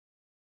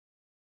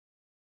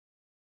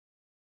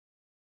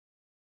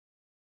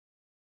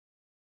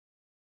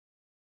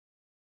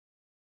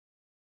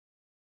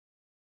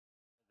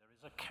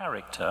is a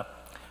character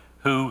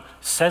who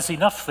says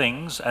enough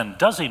things and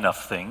does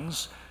enough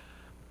things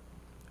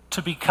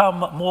to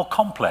become more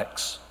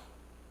complex.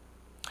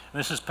 And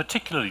this is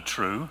particularly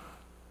true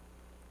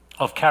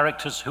of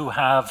characters who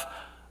have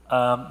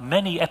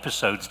many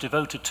episodes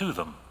devoted to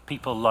them.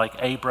 People like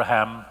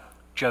Abraham,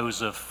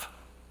 Joseph,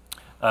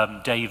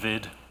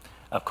 David,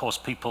 of course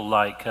people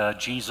like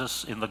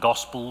Jesus in the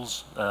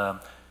Gospels,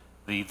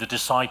 the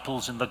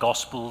disciples in the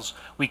Gospels.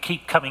 We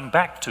keep coming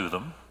back to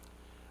them.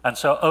 And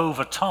so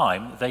over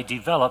time, they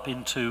develop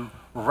into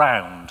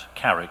round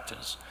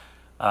characters.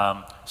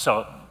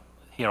 So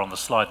here on the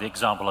slide, the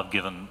example I've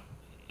given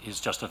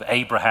is just of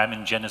Abraham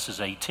in Genesis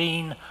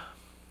 18,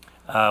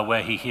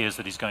 where he hears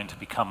that he's going to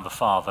become the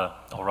father,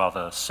 or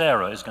rather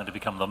Sarah is going to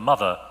become the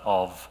mother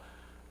of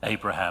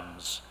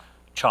Abraham's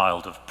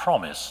child of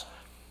promise.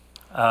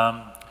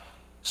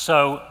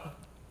 So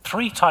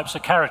three types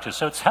of characters.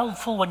 So it's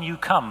helpful when you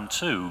come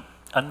to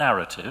a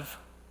narrative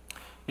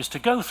is to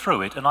go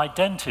through it and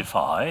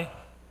identify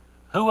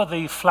who are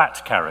the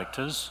flat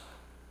characters,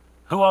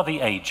 who are the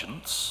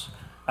agents,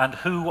 and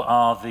who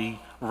are the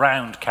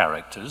round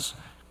characters.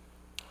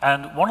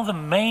 And one of the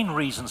main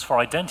reasons for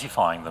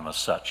identifying them as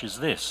such is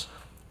this.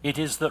 It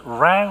is that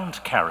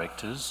round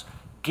characters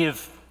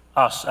give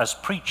us as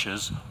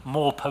preachers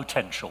more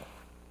potential.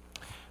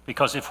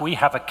 Because if we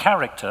have a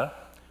character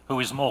who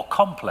is more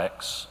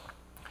complex,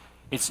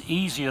 it's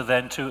easier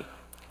then to,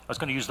 I was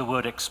going to use the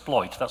word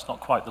exploit, that's not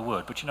quite the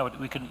word, but you know what,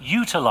 we can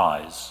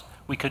utilize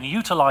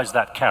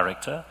that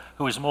character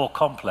who is more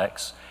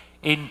complex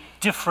in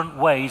different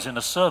ways in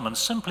a sermon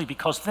simply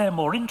because they're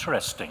more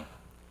interesting.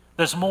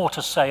 There's more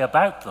to say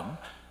about them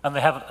and they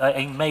have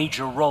a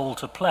major role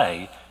to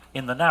play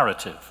in the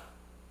narrative.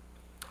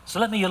 So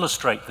let me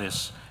illustrate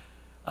this.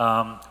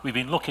 We've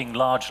been looking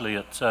largely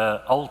at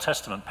Old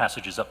Testament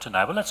passages up to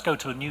now, but let's go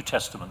to a New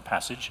Testament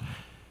passage.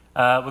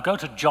 We'll go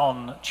to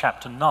John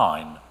chapter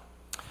 9.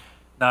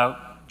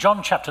 Now,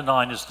 John chapter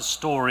 9 is the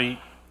story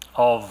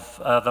of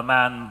the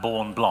man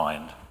born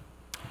blind.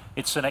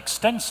 It's an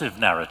extensive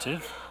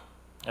narrative.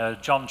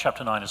 John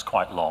chapter 9 is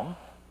quite long.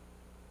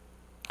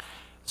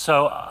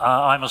 So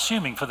I'm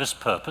assuming for this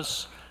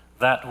purpose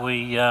that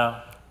we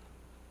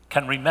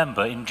can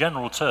remember in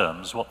general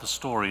terms what the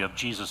story of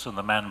Jesus and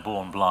the man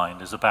born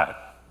blind is about.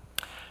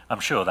 I'm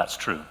sure that's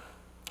true.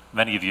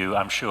 Many of you,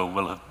 I'm sure,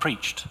 will have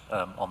preached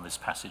on this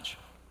passage.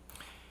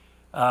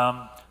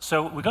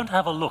 So we're going to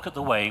have a look at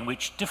the way in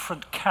which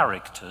different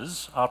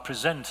characters are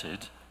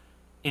presented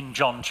in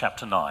John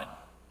chapter 9.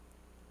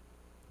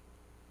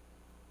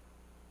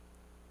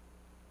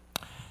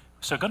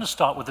 So we're going to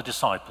start with the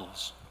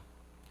disciples.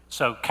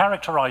 So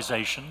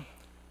characterization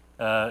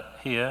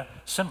here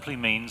simply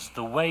means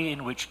the way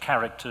in which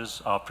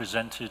characters are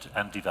presented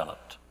and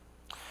developed.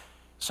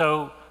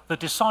 So the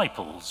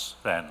disciples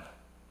then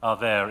are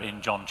there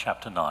in John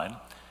chapter 9.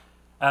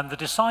 And the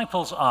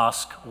disciples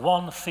ask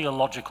one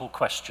theological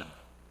question.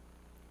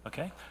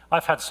 Okay?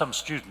 I've had some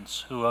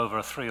students who over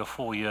a 3 or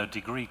 4 year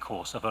degree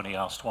course have only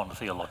asked one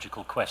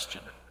theological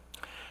question.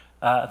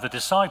 The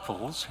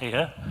disciples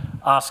here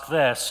ask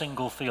their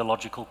single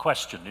theological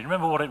question. You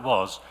remember what it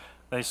was?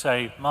 They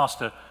say,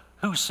 Master,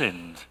 who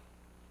sinned,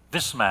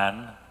 this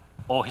man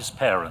or his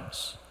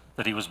parents,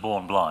 that he was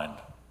born blind?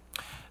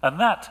 And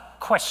that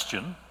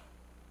question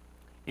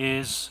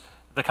is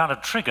the kind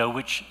of trigger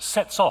which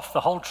sets off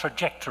the whole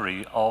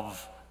trajectory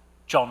of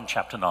John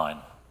chapter 9.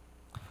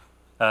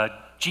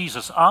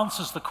 Jesus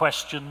answers the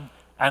question,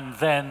 and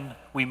then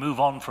we move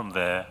on from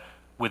there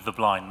with the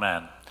blind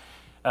man.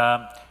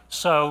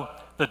 So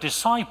the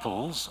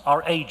disciples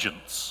are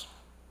agents.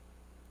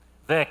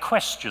 Their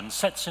question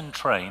sets in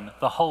train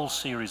the whole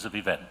series of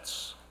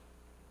events.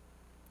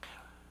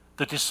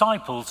 The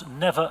disciples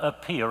never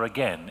appear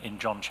again in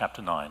John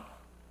chapter 9.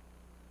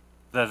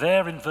 They're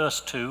there in verse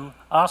 2,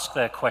 ask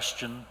their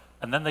question,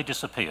 and then they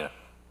disappear.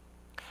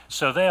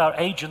 So they are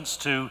agents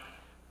to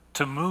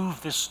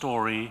move this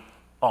story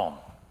on.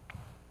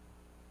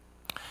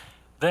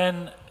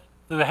 Then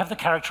we have the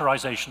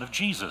characterization of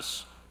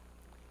Jesus.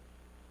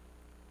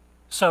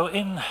 So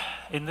in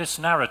this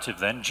narrative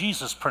then,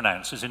 Jesus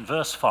pronounces in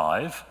verse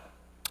 5,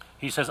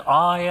 he says,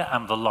 I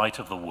am the light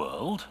of the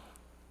world.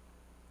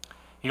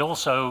 He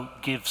also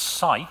gives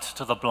sight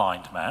to the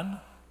blind man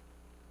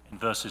in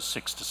verses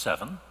 6 to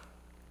 7.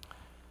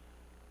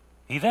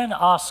 He then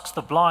asks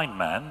the blind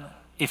man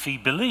if he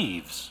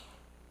believes.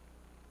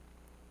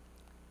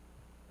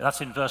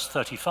 That's in verse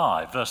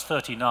 35. Verse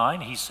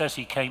 39, he says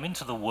he came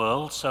into the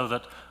world so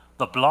that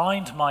the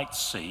blind might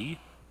see,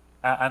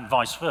 and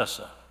vice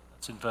versa.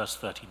 That's in verse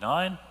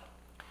 39.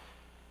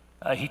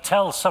 He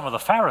tells some of the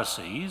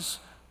Pharisees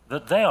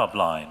that they are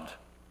blind.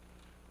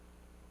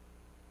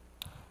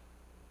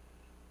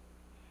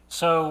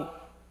 So,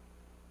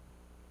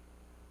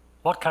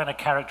 what kind of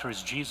character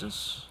is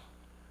Jesus?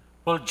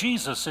 Well,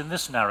 Jesus in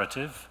this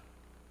narrative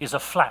is a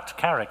flat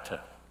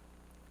character.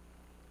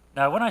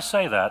 Now, when I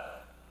say that,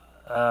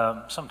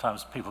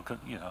 sometimes people could,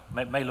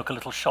 may look a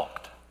little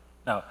shocked.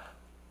 Now,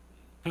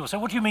 people say,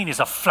 what do you mean he's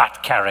a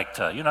flat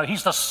character?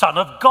 He's the Son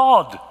of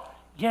God.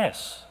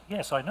 Yes,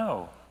 I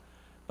know.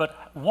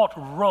 But what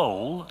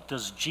role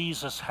does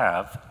Jesus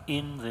have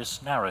in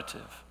this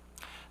narrative?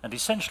 And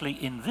essentially,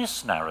 in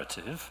this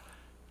narrative,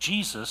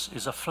 Jesus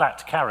is a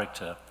flat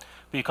character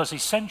because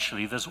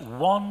essentially there's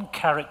one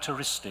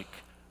characteristic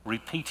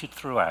repeated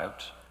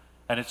throughout,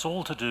 and it's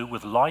all to do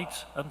with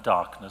light and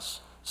darkness,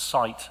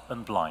 sight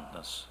and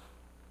blindness.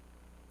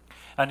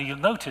 And you'll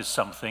notice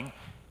something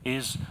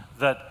is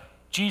that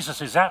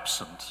Jesus is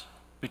absent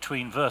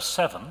between verse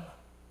 7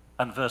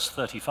 and verse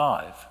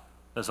 35.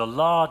 There's a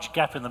large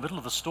gap in the middle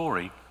of the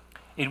story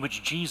in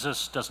which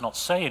Jesus does not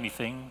say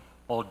anything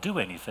or do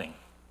anything.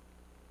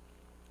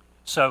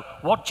 So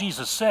what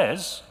Jesus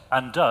says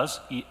and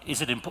does,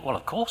 is it important? Well,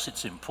 of course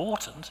it's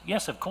important.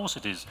 Yes, of course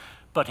it is.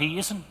 But he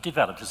isn't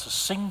developed. It's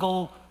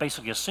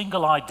basically a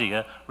single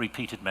idea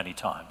repeated many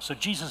times. So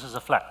Jesus is a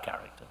flat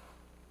character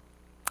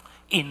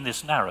in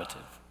this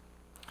narrative.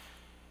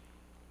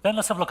 Then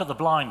let's have a look at the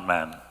blind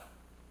man.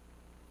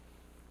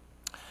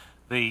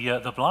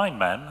 The blind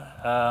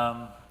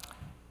man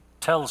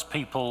tells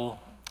people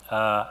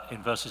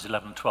in verses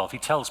 11 and 12, he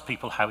tells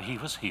people how he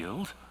was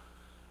healed.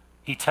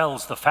 He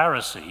tells the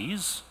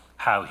Pharisees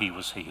how he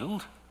was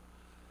healed.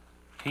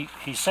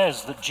 He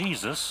says that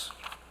Jesus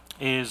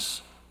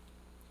is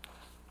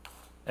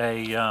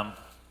he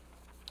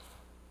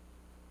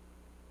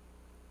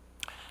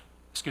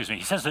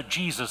says that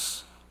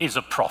Jesus is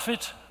a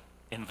prophet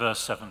in verse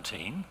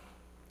 17.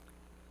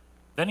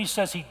 Then he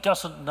says he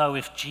doesn't know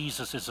if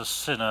Jesus is a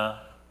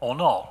sinner or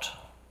not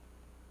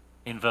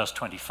in verse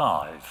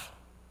 25.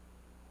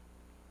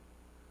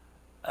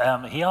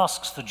 He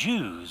asks the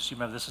Jews, you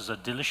remember this is a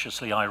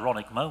deliciously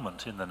ironic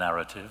moment in the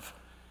narrative,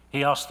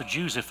 he asks the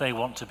Jews if they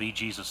want to be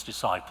Jesus'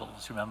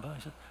 disciples, remember?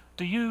 He said,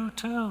 do you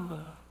too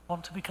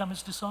want to become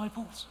his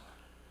disciples?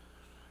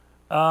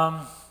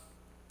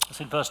 It's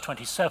in verse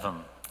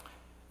 27.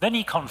 Then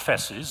he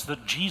confesses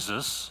that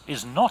Jesus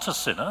is not a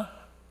sinner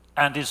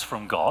and is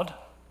from God.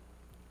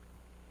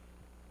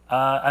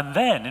 And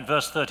then in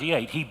verse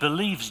 38, he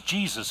believes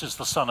Jesus is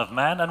the Son of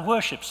Man and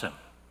worships him.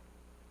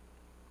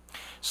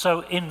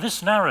 So in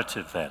this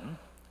narrative then,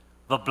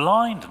 the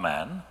blind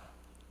man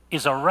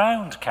is a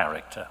round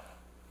character.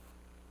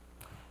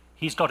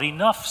 He's got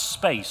enough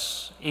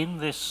space in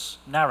this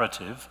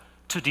narrative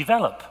to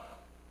develop.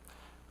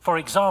 For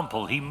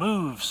example, he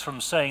moves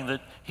from saying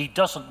that he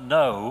doesn't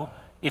know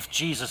if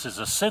Jesus is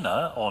a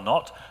sinner or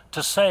not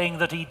to saying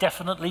that he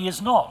definitely is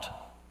not.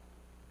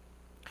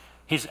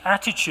 His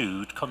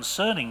attitude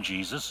concerning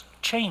Jesus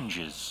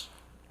changes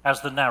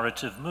as the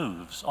narrative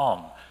moves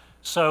on.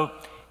 So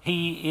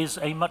he is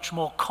a much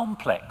more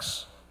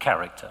complex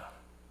character.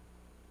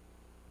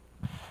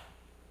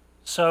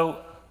 So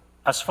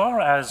as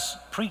far as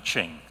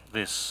preaching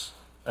this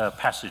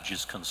passage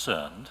is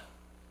concerned,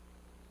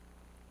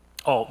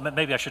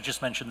 maybe I should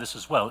just mention this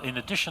as well. In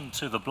addition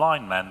to the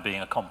blind man being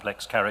a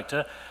complex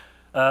character,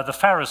 the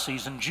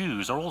Pharisees and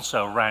Jews are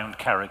also round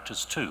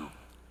characters too,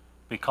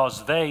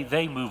 because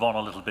they move on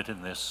a little bit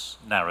in this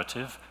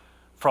narrative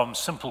from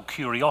simple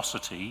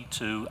curiosity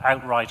to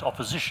outright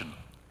opposition.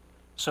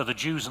 So the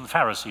Jews and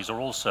Pharisees are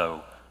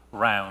also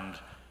round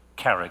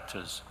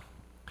characters.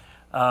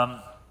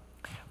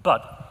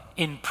 But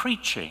in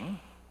preaching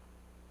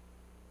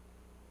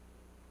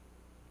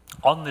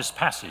on this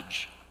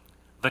passage,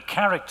 the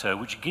character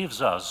which gives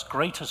us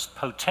greatest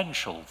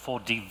potential for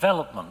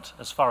development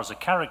as far as a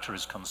character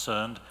is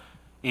concerned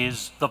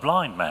is the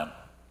blind man,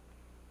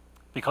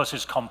 because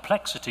his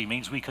complexity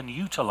means we can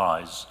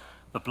utilize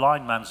the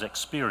blind man's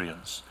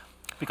experience.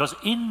 Because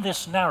in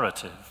this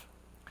narrative,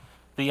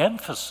 the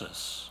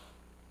emphasis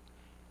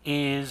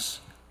is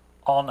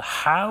on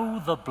how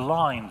the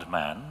blind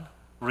man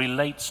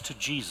relates to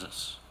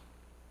Jesus,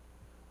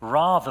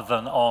 rather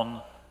than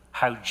on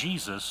how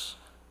Jesus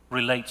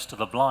relates to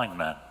the blind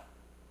man.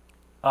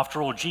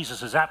 After all,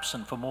 Jesus is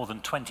absent for more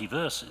than 20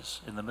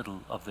 verses in the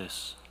middle of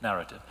this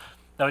narrative.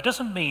 Now, it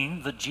doesn't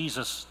mean that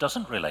Jesus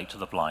doesn't relate to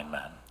the blind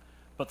man,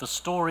 but the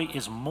story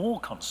is more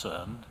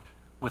concerned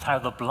with how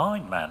the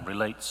blind man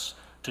relates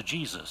to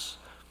Jesus.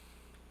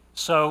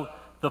 So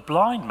the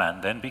blind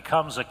man then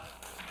becomes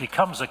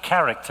a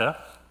character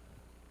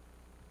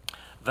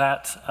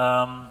that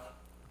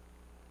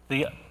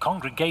the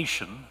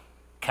congregation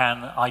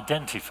can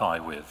identify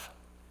with.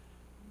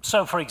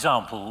 So, for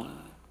example,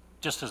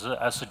 just as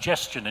a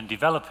suggestion in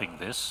developing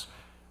this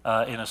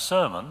in a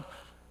sermon,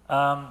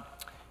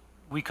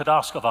 we could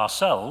ask of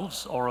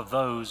ourselves or of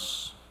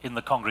those in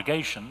the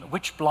congregation,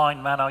 which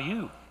blind man are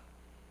you?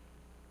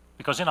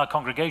 Because in our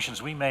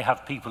congregations we may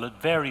have people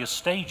at various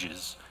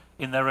stages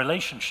in their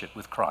relationship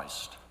with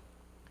Christ.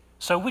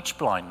 So which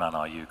blind man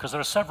are you? Because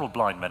there are several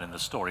blind men in the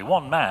story.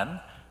 One man,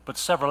 but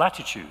several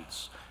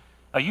attitudes.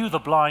 Are you the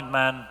blind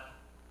man?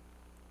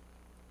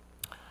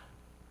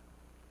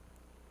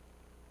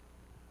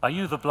 Are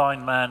you the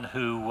blind man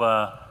who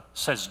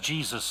says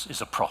Jesus is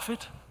a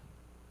prophet?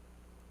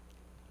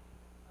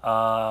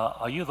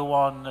 Are you the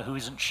one who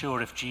isn't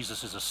sure if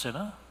Jesus is a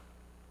sinner?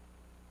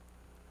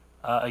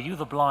 Are you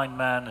the blind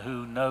man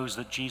who knows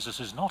that Jesus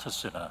is not a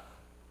sinner?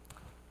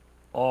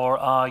 Or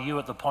are you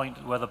at the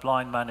point where the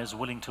blind man is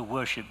willing to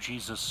worship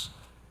Jesus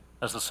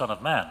as the Son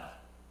of Man.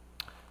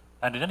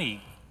 And in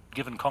any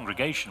given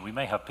congregation, we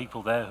may have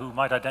people there who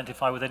might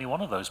identify with any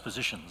one of those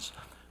positions.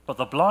 But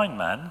the blind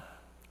man,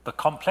 the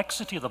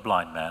complexity of the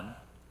blind man,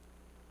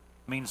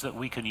 means that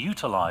we can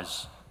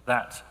utilize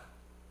that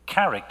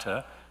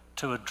character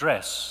to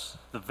address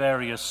the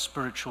various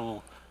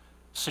spiritual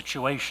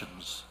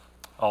situations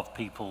of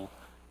people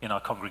in our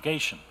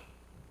congregation.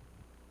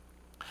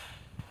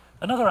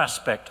 Another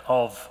aspect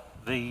of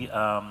the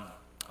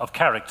of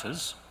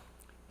characters,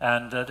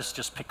 and this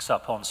just picks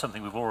up on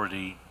something we've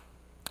already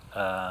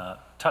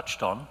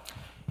touched on,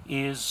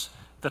 is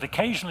that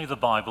occasionally the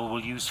Bible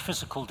will use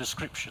physical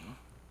description,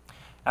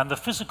 and the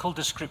physical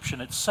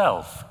description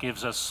itself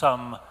gives us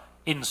some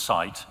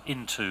insight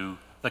into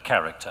the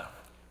character.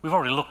 We've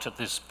already looked at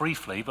this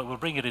briefly, but we'll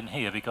bring it in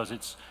here because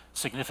it's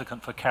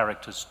significant for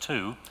characters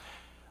too.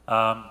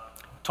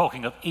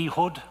 Talking of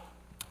Ehud,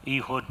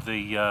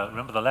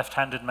 remember the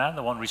left-handed man,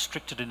 the one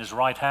restricted in his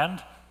right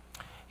hand?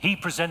 He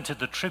presented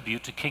the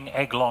tribute to King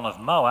Eglon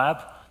of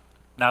Moab.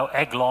 Now,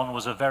 Eglon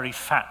was a very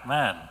fat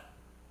man.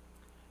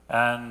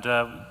 And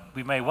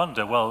we may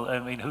wonder, well, I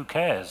mean, who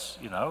cares?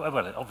 You know,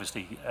 well,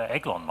 obviously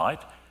Eglon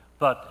might,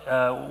 but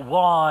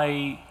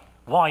why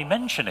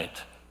mention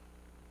it?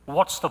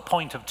 What's the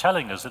point of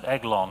telling us that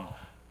Eglon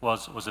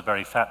was a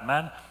very fat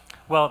man?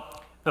 Well,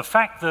 the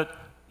fact that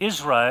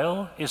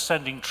Israel is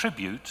sending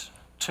tribute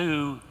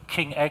to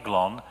King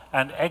Eglon,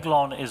 and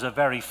Eglon is a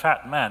very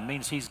fat man,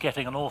 means he's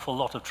getting an awful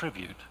lot of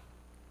tribute.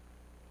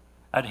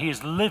 And he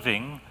is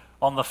living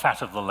on the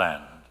fat of the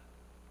land.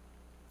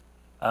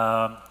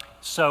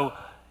 So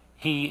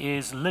he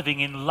is living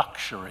in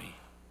luxury.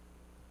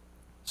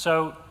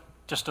 So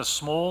just a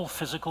small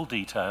physical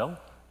detail,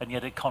 and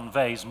yet it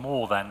conveys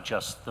more than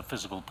just the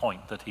physical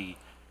point that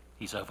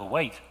he's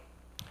overweight.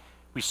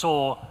 We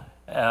saw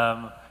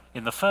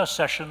in the first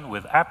session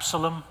with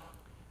Absalom,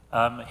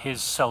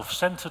 his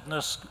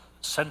self-centeredness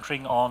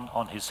centering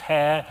on his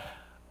hair.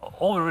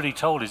 All we're really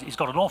told is he's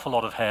got an awful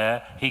lot of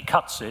hair, he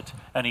cuts it,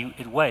 and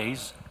it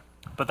weighs,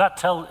 but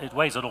it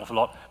weighs an awful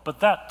lot,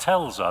 but that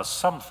tells us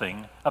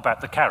something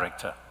about the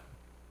character.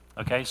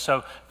 Okay,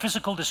 so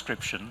physical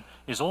description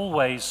is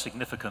always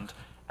significant,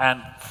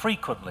 and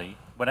frequently,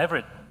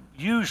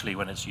 usually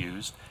when it's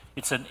used,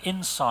 it's an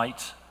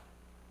insight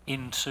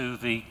into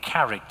the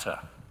character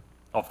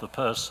of the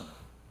person.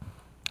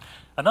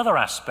 Another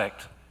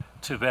aspect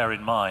to bear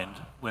in mind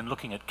when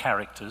looking at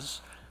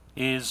characters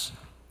is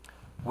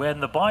when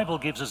the Bible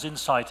gives us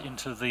insight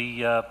into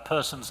the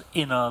person's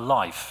inner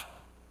life.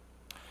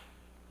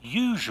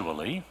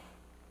 Usually,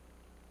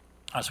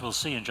 as we'll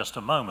see in just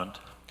a moment,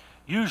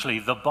 usually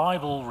the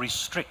Bible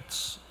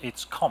restricts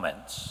its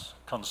comments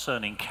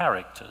concerning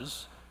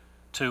characters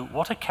to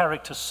what a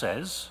character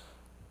says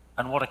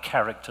and what a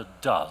character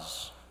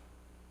does.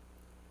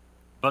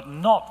 But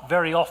not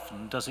very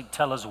often does it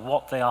tell us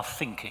what they are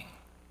thinking.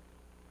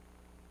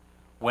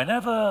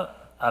 Whenever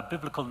a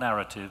biblical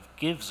narrative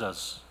gives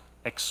us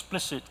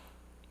explicit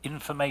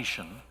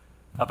information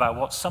about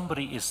what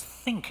somebody is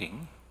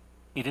thinking,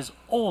 it is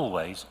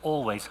always,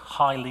 always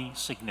highly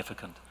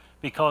significant,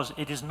 because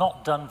it is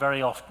not done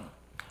very often.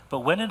 But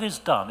when it is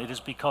done, it is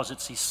because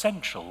it's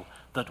essential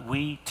that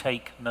we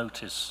take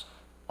notice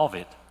of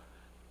it.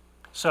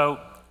 So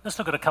let's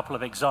look at a couple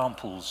of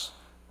examples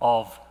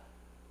of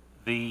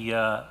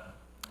the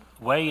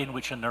way in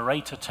which a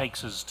narrator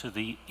takes us to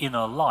the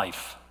inner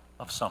life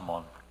of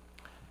someone.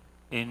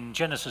 In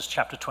Genesis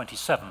chapter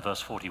 27,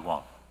 verse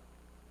 41.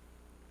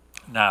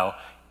 Now,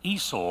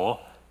 Esau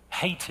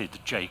hated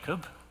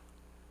Jacob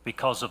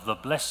because of the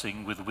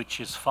blessing with which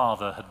his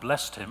father had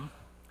blessed him.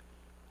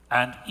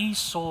 And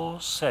Esau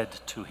said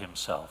to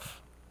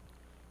himself.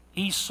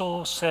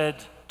 Esau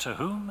said to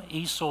whom?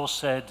 Esau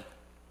said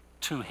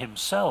to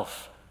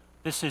himself.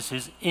 This is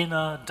his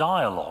inner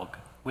dialogue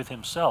with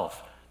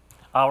himself.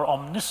 Our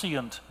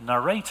omniscient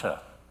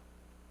narrator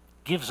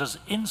gives us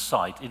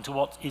insight into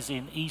what is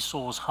in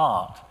Esau's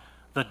heart.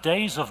 The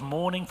days of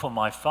mourning for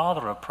my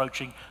father are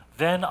approaching,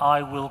 then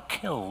I will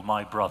kill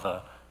my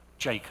brother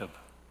Jacob.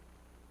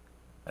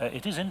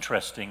 It is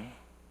interesting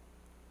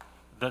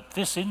that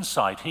this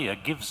insight here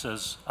gives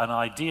us an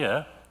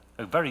idea,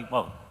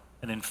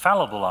 an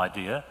infallible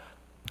idea,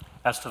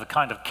 as to the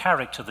kind of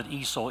character that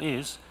Esau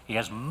is. He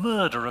has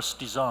murderous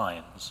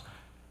designs.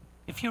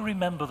 If you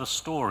remember the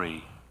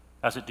story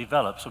as it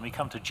develops when we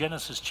come to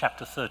Genesis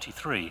chapter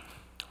 33,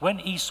 when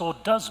Esau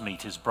does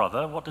meet his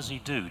brother, what does he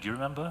do? Do you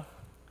remember?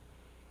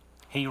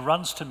 He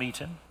runs to meet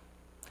him,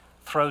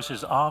 throws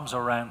his arms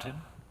around him,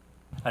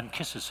 and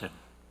kisses him.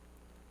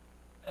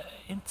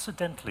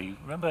 Incidentally,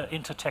 remember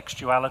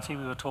intertextuality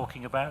we were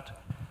talking about?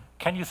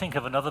 Can you think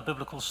of another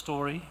biblical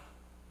story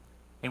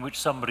in which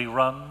somebody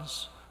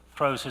runs,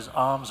 throws his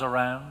arms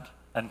around,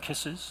 and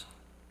kisses?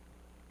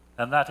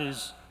 And that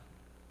is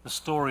the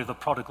story of the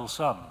prodigal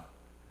son.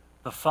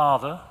 The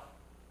father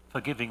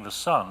forgiving the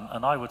son,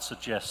 and I would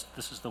suggest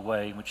this is the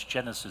way in which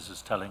Genesis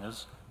is telling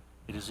us.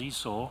 It is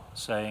Esau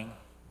saying,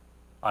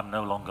 I'm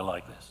no longer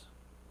like this.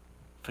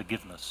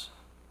 Forgiveness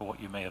for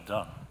what you may have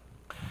done.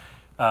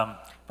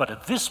 But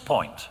at this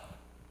point,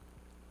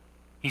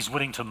 He's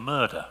willing to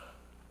murder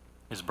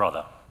his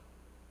brother.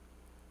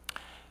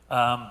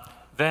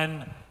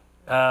 Then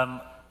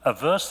a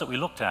verse that we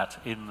looked at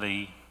in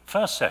the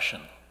first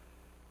session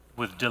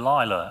with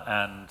Delilah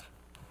and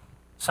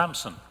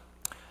Samson.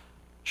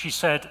 She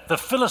said, "The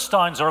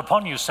Philistines are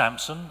upon you,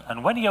 Samson."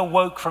 And when he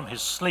awoke from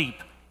his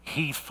sleep,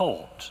 he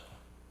thought.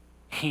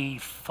 He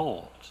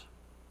thought.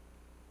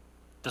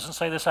 Doesn't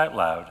say this out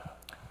loud,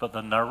 but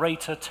the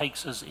narrator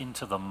takes us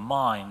into the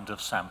mind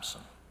of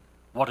Samson.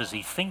 What is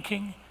he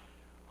thinking?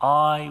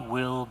 I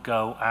will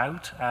go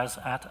out as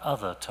at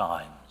other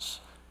times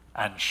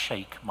and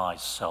shake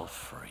myself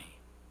free.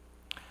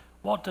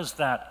 What does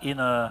that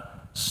inner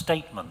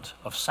statement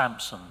of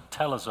Samson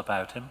tell us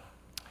about him?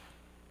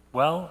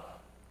 Well,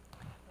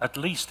 at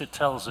least it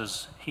tells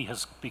us he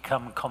has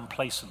become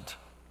complacent.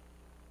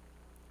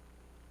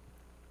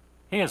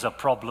 Here's a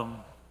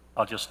problem,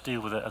 I'll just deal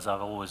with it as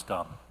I've always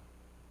done.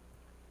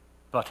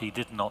 But he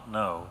did not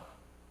know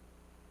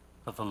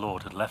that the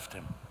Lord had left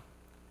him.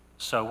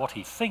 So what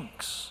he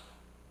thinks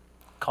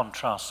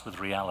contrasts with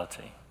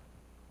reality.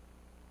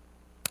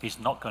 He's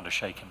not going to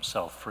shake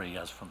himself free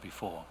as from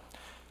before.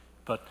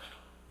 But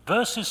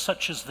verses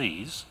such as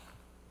these,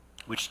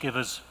 which give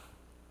us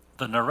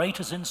the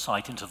narrator's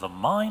insight into the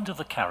mind of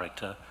the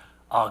character,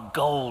 are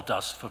gold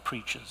dust for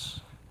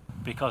preachers,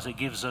 because it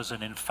gives us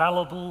an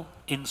infallible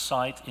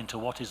insight into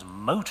what is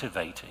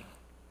motivating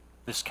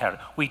this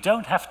character. We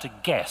don't have to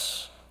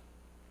guess.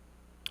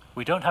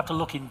 We don't have to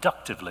look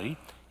inductively.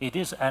 It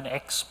is an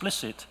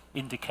explicit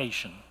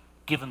indication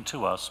given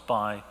to us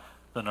by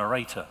the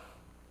narrator.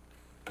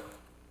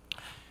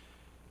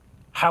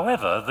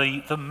 However,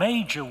 the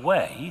major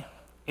way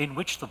in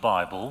which the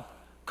Bible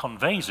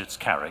conveys its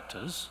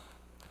characters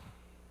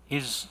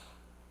is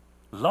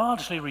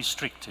largely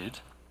restricted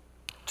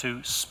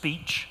to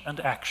speech and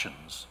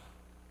actions.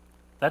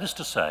 That is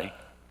to say,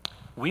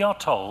 we are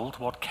told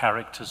what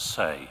characters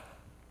say,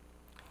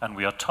 and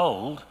we are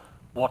told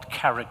what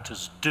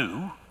characters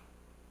do.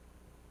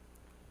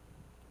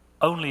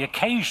 Only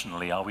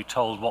occasionally are we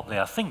told what they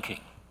are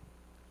thinking.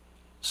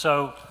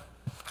 So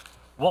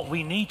what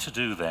we need to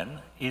do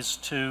then is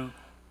to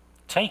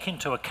take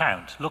into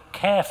account, look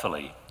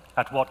carefully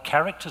at what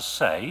characters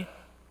say,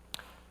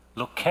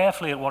 look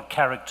carefully at what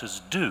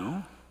characters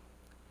do,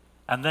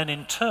 and then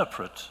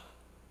interpret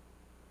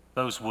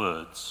those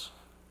words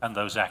and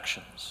those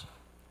actions.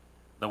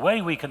 The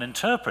way we can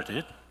interpret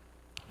it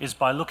is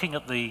by looking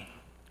at the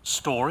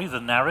story,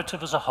 the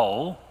narrative as a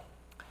whole,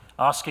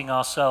 asking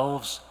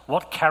ourselves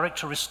what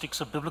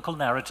characteristics of biblical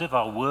narrative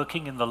are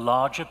working in the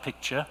larger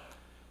picture,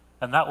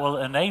 and that will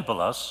enable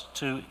us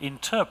to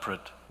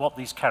interpret what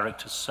these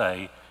characters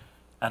say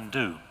and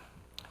do.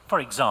 For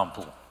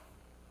example,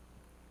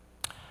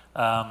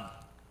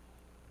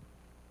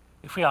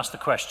 if we ask the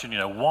question,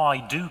 why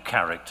do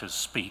characters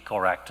speak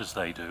or act as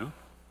they do?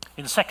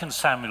 In 2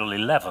 Samuel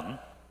 11,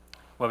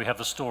 where we have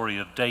the story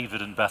of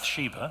David and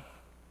Bathsheba,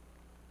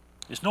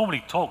 it's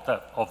normally talked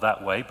of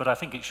that way, but I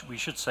think we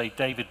should say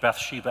David,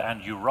 Bathsheba,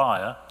 and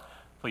Uriah,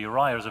 for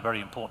Uriah is a very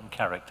important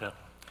character.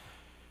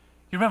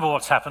 You remember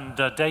what's happened?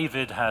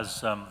 David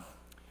has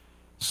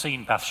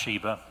seen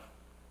Bathsheba.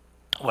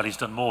 Well, he's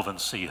done more than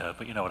see her,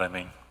 but you know what I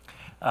mean.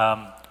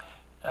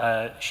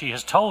 She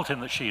has told him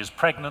that she is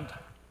pregnant,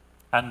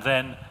 and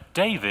then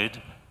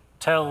David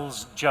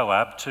tells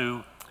Joab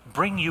to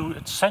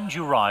send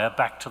Uriah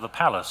back to the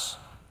palace.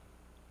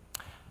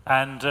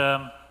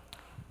 And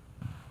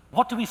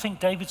what do we think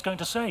David's going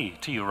to say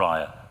to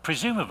Uriah?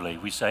 Presumably,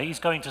 we say, he's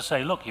going to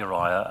say, "Look,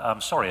 Uriah,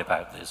 I'm sorry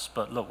about this,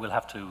 but look, we'll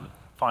have to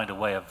find a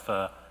way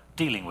of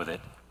dealing with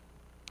it."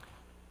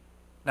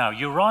 Now,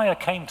 Uriah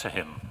came to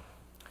him,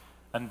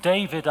 and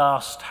David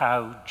asked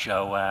how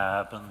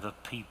Joab and the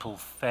people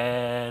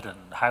fared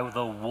and how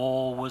the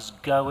war was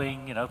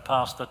going,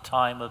 past the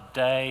time of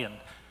day. And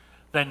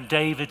then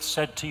David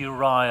said to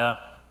Uriah,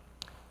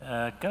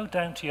 "Go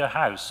down to your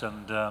house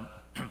and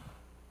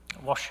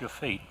wash your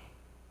feet."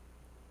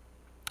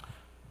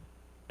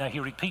 Now, he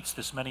repeats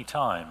this many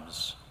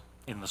times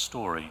in the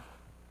story,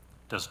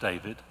 does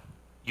David.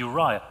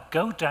 Uriah,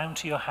 go down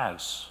to your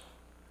house,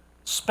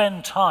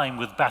 spend time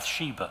with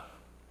Bathsheba.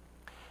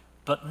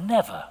 But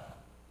never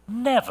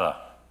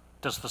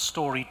does the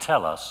story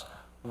tell us,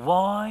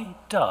 why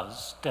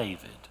does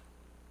David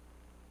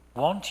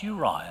want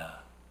Uriah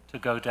to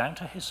go down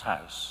to his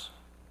house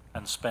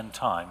and spend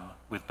time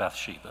with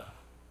Bathsheba?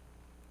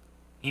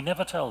 He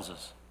never tells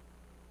us.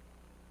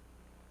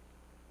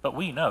 But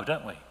we know,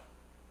 don't we?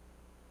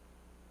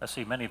 I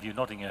see many of you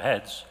nodding your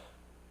heads.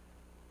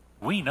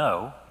 We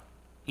know,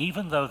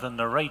 even though the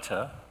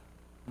narrator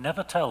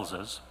never tells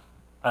us.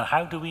 And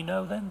how do we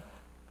know then?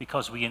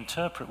 Because we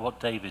interpret what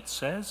David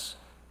says,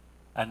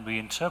 and we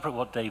interpret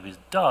what David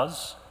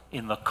does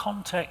in the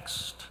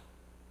context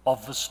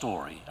of the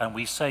story. And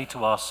we say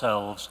to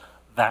ourselves,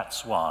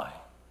 that's why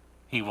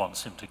he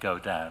wants him to go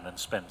down and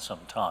spend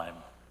some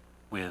time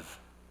with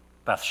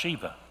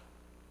Bathsheba.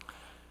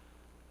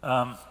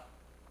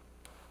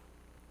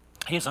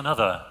 Here's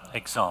another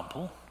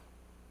example.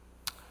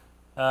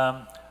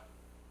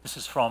 This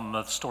is from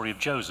the story of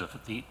Joseph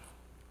at the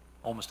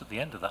almost at the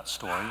end of that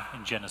story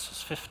in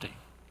Genesis 50.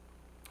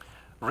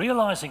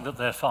 Realizing that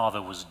their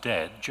father was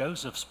dead,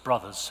 Joseph's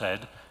brothers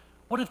said,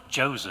 "What if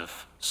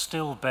Joseph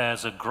still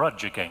bears a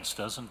grudge against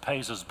us and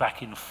pays us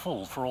back in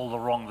full for all the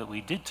wrong that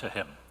we did to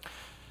him?"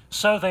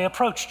 So they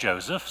approached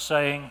Joseph,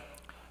 saying,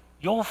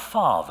 "Your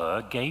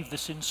father gave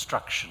this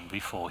instruction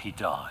before he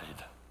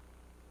died.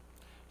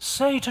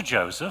 Say to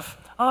Joseph,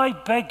 'I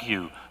beg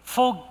you,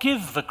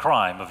 forgive the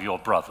crime of your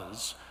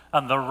brothers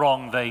and the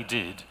wrong they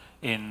did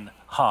in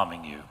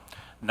harming you.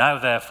 Now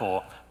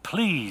therefore,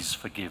 please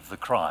forgive the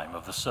crime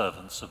of the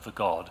servants of the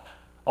God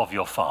of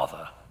your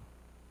father.'"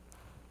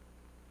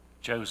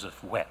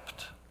 Joseph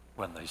wept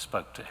when they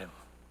spoke to him.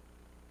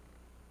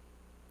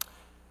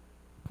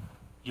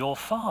 Your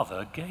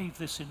father gave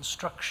this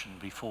instruction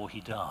before he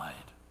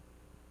died.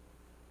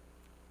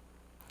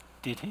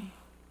 Did he?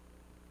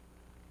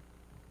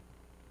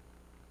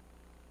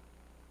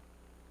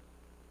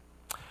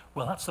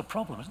 Well, that's the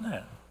problem, isn't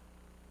it?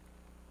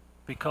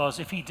 Because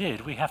if he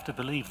did, we have to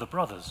believe the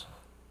brothers.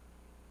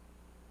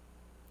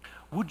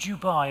 Would you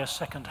buy a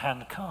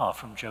second-hand car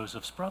from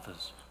Joseph's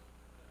brothers?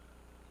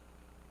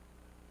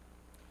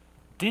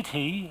 Did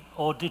he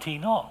or did he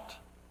not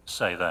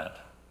say that?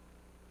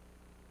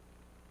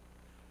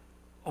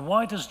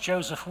 Why does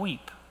Joseph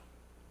weep?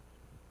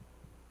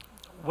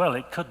 Well,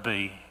 it could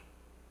be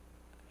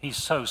he's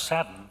so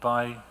saddened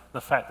by the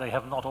fact they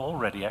have not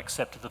already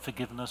accepted the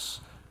forgiveness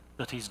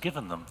that he's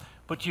given them.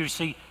 But you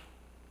see,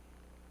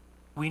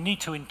 we need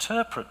to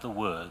interpret the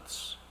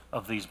words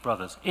of these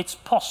brothers. It's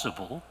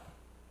possible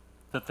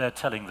that they're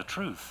telling the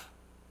truth,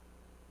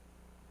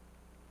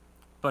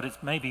 but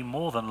it may be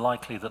more than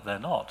likely that they're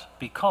not,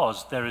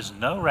 because there is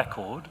no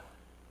record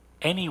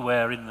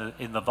anywhere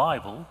in the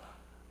Bible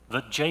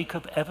that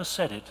Jacob ever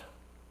said it.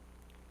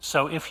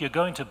 So if you're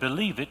going to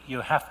believe it,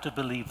 you have to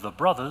believe the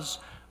brothers,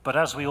 but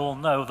as we all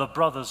know, the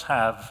brothers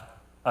have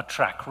a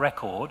track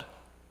record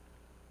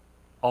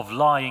of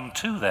lying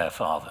to their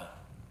father.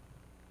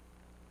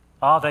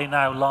 Are they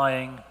now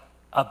lying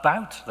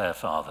about their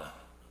father?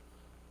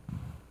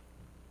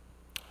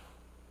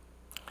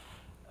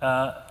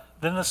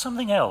 Then there's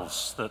something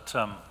else that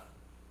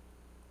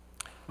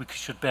we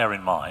should bear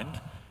in mind,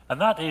 and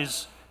that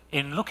is,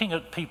 in looking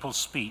at people's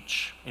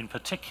speech in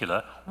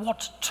particular,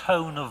 what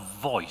tone of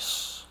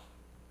voice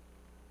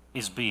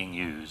is being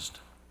used.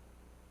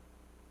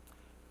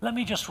 Let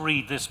me just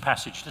read this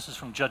passage. This is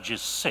from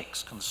Judges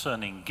 6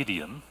 concerning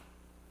Gideon.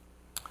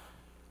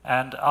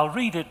 And I'll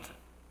read it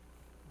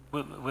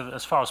with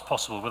as far as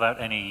possible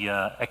without any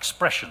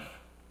expression.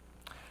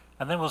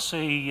 And then we'll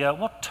see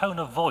what tone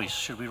of voice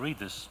should we read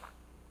this.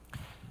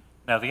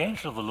 Now the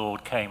angel of the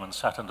Lord came and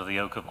sat under the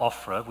oak of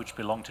Ophrah, which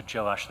belonged to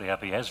Joash the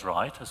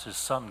Abiezrite, as his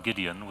son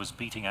Gideon was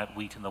beating out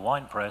wheat in the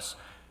winepress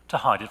to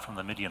hide it from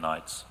the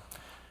Midianites.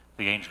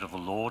 The angel of the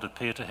Lord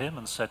appeared to him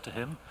and said to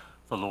him,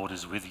 "The Lord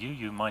is with you,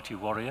 you mighty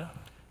warrior."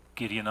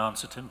 Gideon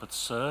answered him, "But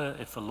sir,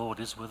 if the Lord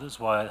is with us,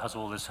 why has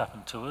all this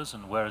happened to us?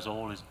 And where are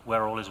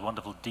all his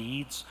wonderful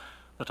deeds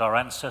that our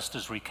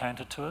ancestors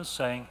recounted to us,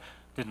 saying,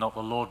 'Did not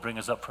the Lord bring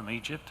us up from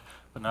Egypt?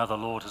 But now the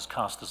Lord has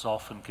cast us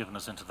off and given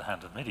us into the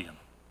hand of Midian.'"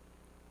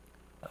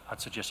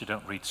 I'd suggest you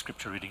don't read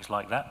scripture readings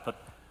like that, but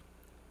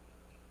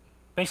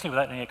basically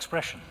without any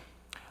expression.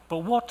 But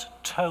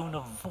what tone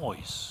of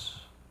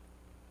voice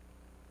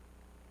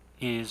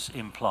is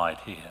implied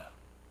here?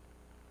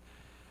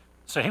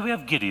 So here we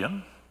have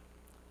Gideon.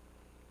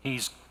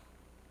 He's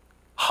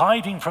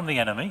hiding from the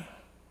enemy.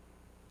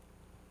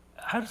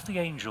 How does the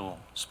angel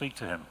speak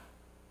to him?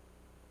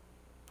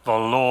 "The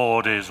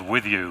Lord is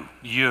with you,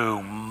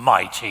 you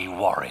mighty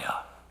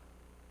warrior,"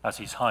 as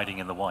he's hiding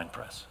in the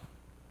winepress.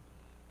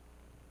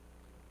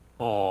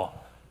 Or,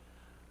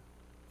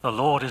 "The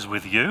Lord is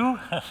with you,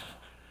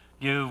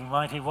 you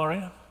mighty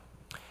warrior."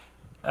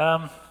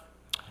 And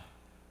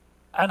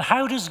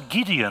how does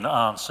Gideon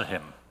answer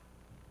him?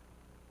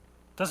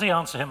 Does he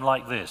answer him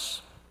like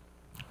this?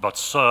 "But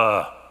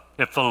sir,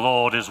 if the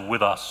Lord is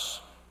with us,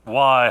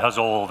 why has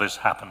all this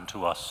happened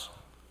to us?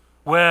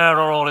 Where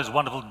are all his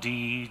wonderful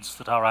deeds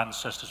that our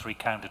ancestors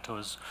recounted to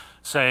us,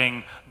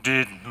 saying,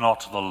 'Did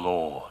not the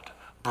Lord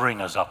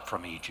bring us up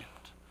from Egypt?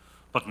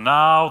 But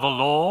now the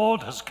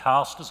Lord has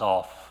cast us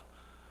off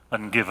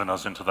and given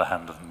us into the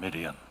hand of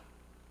Midian.'"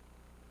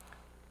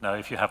 Now,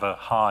 if you have a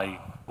high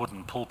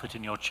wooden pulpit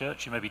in your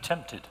church, you may be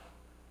tempted,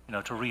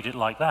 to read it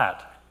like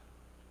that.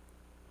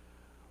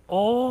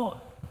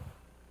 Or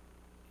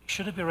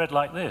should it be read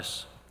like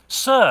this?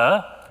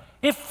 "Sir,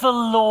 if the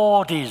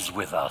Lord is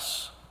with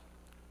us,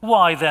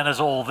 why then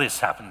has all this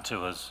happened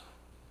to us?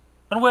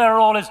 And where are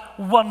all his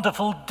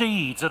wonderful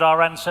deeds that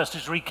our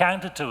ancestors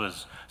recounted to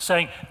us,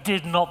 saying,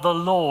 'Did not the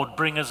Lord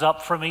bring us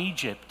up from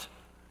Egypt?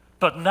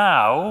 But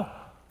now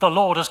the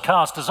Lord has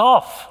cast us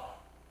off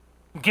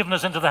and given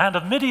us into the hand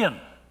of Midian.'"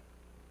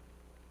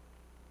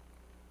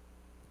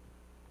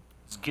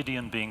 Is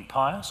Gideon being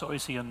pious, or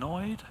is he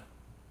annoyed?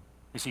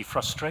 Is he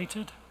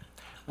frustrated?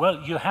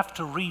 Well, you have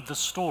to read the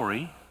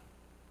story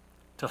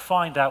to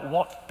find out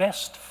what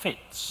best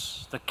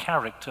fits the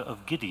character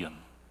of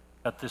Gideon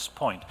at this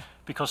point.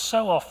 Because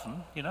so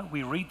often,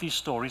 we read these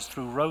stories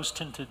through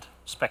rose-tinted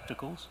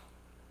spectacles.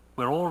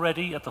 We're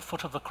already at the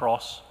foot of the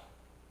cross.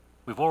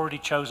 We've already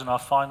chosen our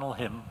final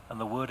hymn and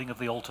the wording of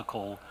the altar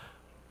call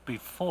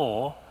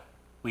before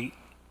we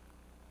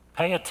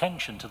pay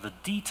attention to the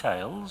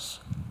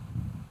details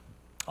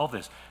of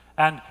this.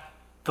 And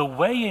the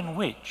way in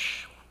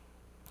which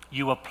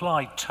you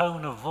apply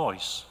tone of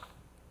voice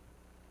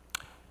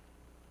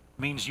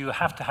means you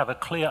have to have a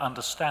clear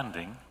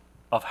understanding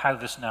of how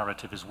this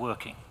narrative is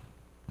working.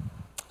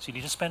 So you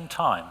need to spend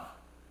time.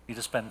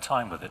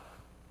 With it.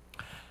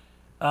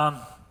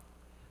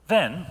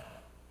 Then,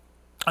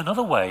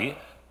 another way,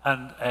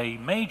 and a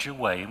major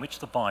way in which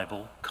the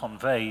Bible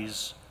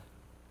conveys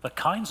the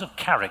kinds of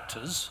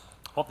characters,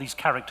 what these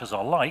characters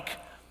are like,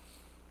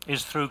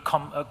 is through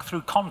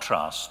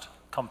contrast,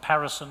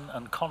 comparison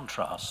and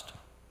contrast.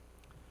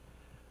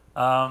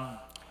 Now,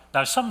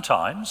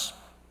 sometimes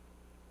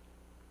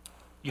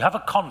you have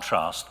a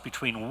contrast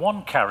between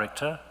one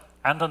character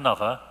and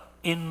another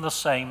in the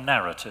same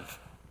narrative.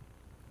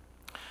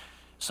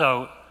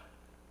 So,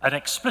 an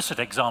explicit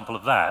example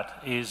of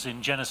that is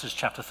in Genesis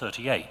chapter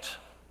 38,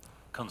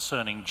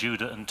 concerning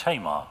Judah and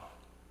Tamar.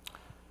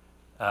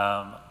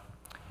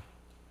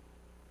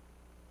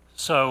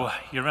 So,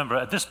 you remember,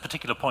 at this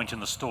particular point in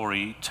the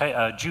story,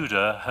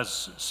 Judah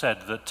has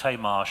said that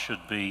Tamar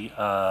should be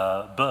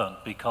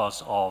burnt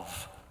because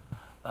of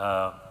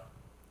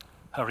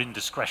her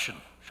indiscretion,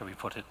 shall we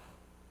put it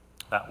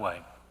that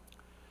way.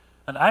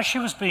 And as she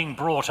was being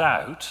brought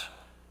out,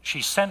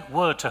 she sent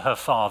word to her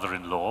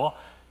father-in-law,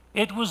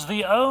 "It was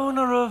the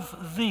owner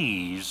of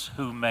these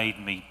who made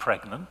me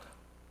pregnant."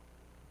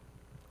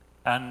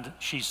 And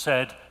she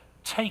said,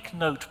 "Take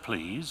note,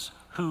 please,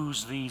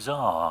 whose these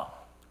are,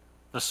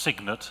 the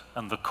signet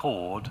and the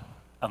cord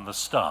and the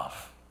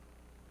staff."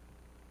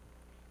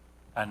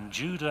 And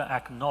Judah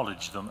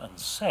acknowledged them and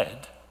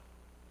said,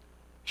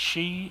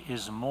 "She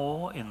is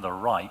more in the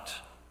right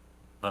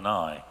than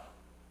I."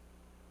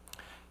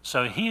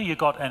 So here you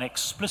got an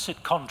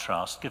explicit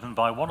contrast given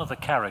by one of the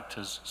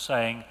characters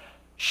saying,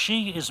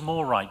 "She is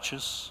more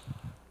righteous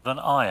than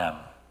I am."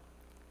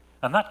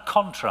 And that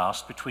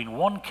contrast between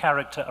one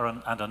character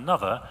and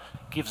another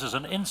gives us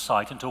an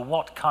insight into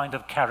what kind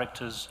of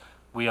characters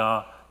we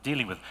are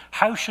dealing with.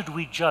 How should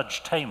we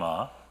judge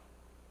Tamar?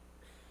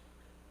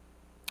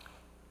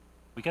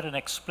 We get an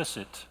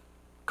explicit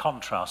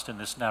contrast in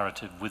this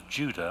narrative with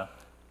Judah,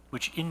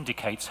 which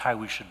indicates how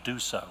we should do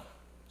so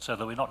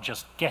that we're not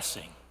just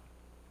guessing.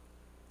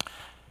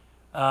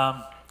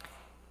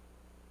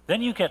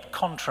 Then you get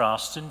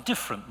contrasts in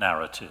different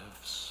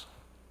narratives.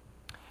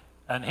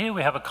 And here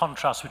we have a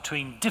contrast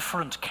between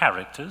different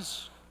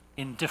characters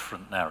in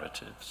different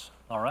narratives,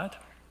 all right?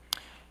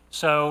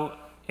 So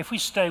if we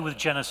stay with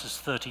Genesis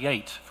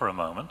 38 for a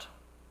moment,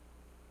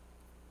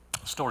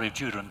 the story of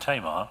Judah and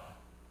Tamar,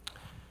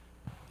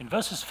 in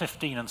verses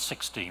 15 and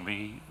 16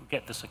 we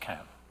get this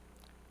account.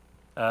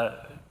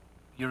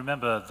 You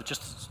remember,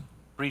 just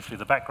briefly,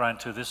 the background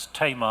to this.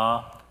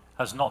 Tamar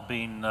has not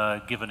been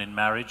given in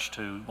marriage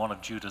to one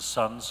of Judah's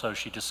sons, so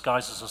she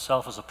disguises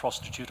herself as a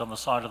prostitute on the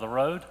side of the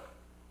road.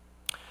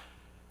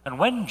 And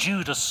when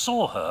Judah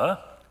saw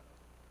her,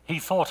 he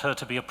thought her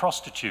to be a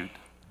prostitute,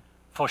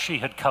 for she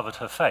had covered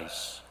her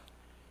face.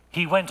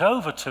 He went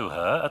over to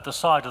her at the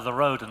side of the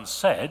road and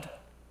said,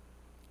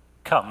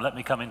 "Come, let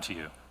me come into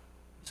you."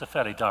 He's a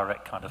fairly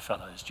direct kind of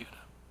fellow, is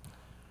Judah.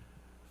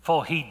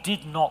 For he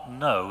did not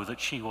know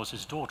that she was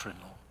his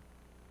daughter-in-law.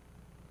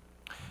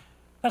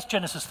 That's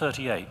Genesis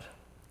 38.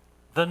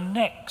 The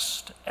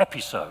next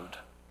episode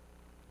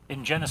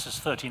in Genesis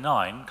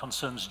 39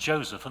 concerns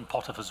Joseph and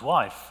Potiphar's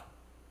wife.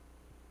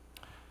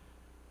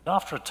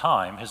 After a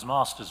time, his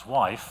master's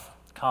wife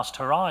cast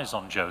her eyes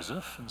on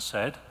Joseph and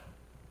said,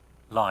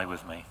 "Lie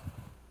with me."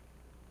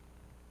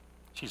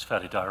 She's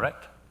fairly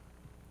direct,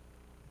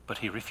 but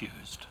he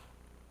refused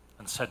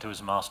and said to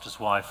his master's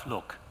wife,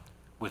 "Look,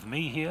 with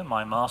me here,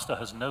 my master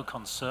has no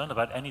concern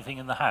about anything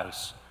in the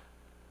house,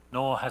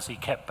 nor has he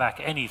kept back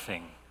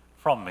anything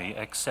from me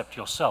except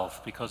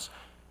yourself, because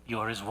you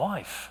are his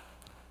wife.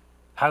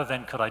 How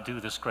then could I do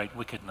this great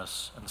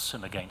wickedness and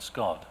sin against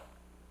God?"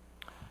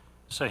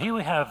 So here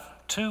we have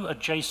two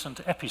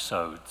adjacent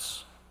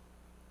episodes.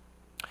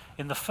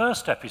 In the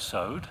first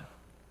episode,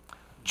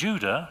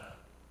 Judah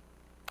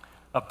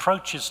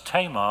approaches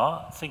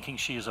Tamar thinking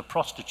she is a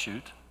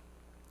prostitute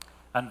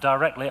and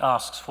directly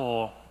asks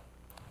for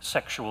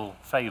sexual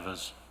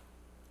favors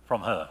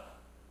from her.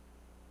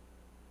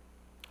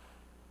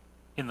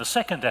 In the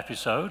second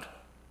episode,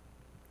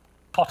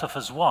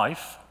 Potiphar's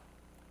wife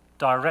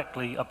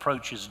directly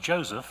approaches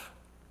Joseph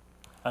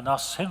and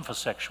asks him for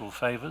sexual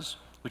favors,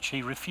 which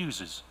he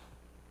refuses.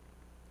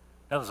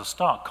 Now there's a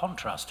stark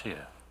contrast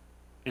here,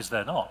 is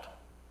there not?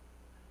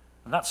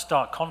 And that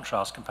stark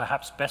contrast can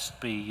perhaps best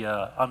be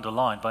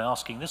underlined by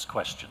asking this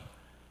question.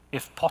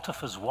 If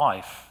Potiphar's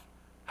wife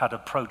had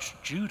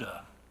approached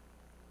Judah,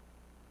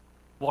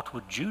 what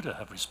would Judah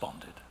have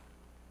responded?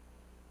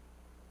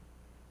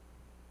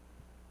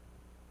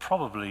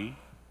 Probably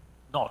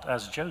not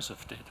as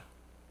Joseph did.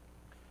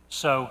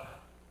 So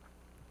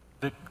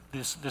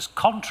this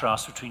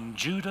contrast between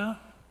Judah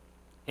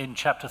in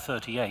chapter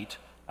 38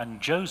 and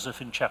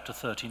Joseph in chapter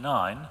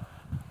 39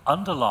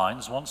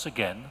 underlines once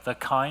again the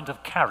kind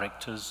of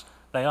characters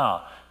they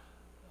are.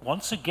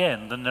 Once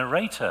again, the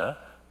narrator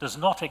does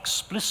not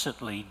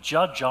explicitly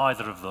judge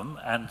either of them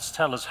and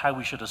tell us how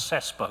we should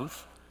assess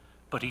both,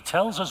 but he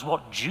tells us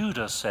what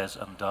Judah says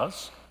and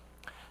does,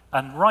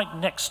 and right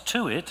next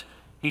to it,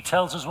 he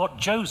tells us what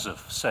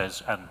Joseph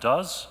says and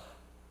does,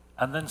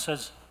 and then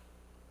says,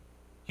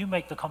 you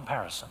make the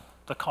comparison,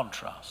 the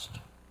contrast.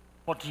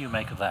 What do you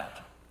make of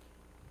that?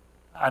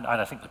 And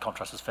I think the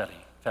contrast is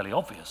fairly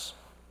obvious.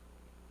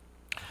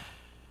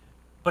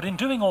 But in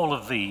doing all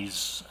of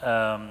these,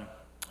 in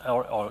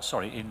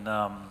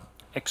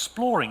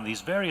exploring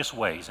these various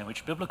ways in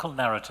which biblical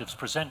narratives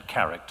present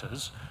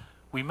characters,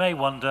 we may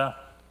wonder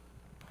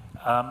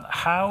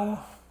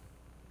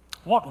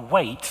what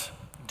weight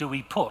do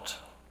we put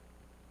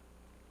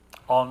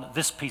on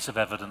this piece of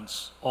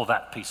evidence or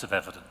that piece of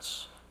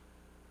evidence?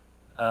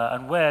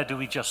 And where do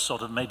we just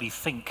sort of maybe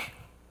think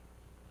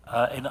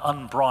in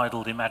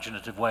unbridled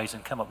imaginative ways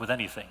and come up with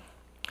anything?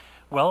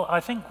 Well, I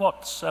think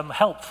what's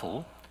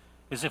helpful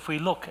is if we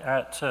look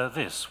at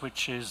this,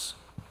 which is,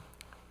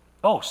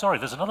 oh, sorry,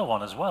 there's another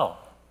one as well.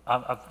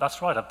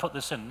 That's right, I've put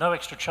this in. No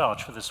extra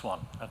charge for this one.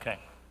 Okay.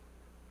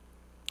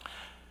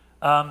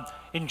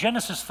 In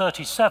Genesis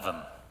 37,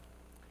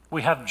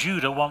 we have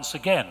Judah once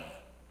again.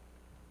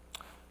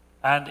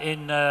 And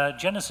in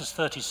Genesis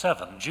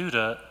 37,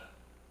 Judah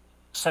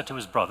said to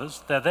his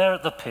brothers, they're there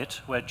at the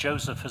pit where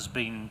Joseph has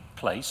been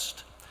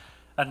placed,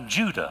 and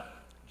Judah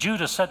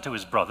said to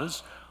his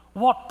brothers,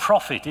 what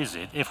profit is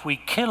it if we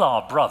kill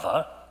our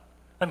brother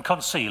and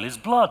conceal his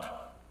blood?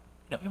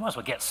 We might as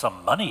well get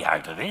some money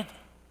out of it.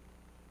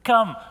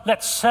 Come,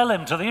 let's sell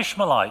him to the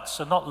Ishmaelites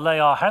and not lay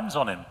our hands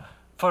on him,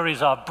 for he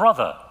is our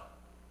brother,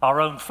 our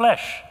own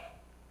flesh.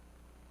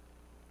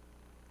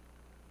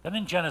 Then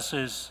in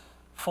Genesis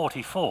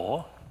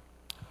 44,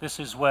 this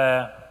is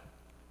where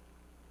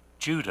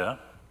Judah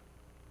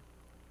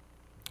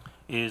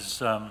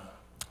is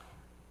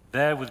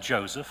there with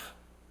Joseph,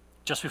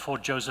 just before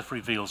Joseph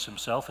reveals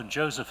himself, and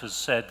Joseph has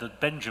said that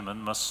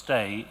Benjamin must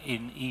stay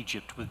in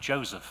Egypt with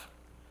Joseph.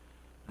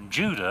 And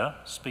Judah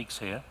speaks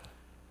here,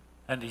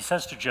 and he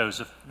says to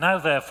Joseph, now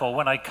therefore,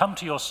 when I come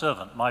to your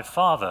servant, my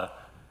father,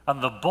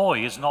 and the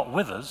boy is not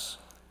with us,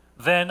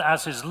 then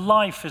as his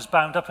life is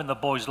bound up in the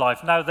boy's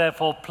life, now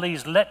therefore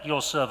please let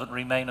your servant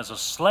remain as a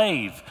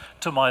slave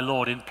to my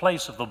Lord in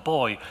place of the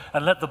boy,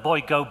 and let the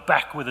boy go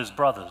back with his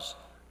brothers.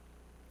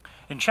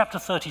 In chapter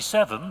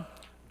 37,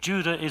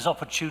 Judah is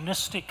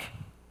opportunistic.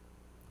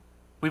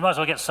 We might as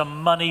well get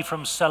some money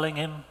from selling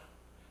him.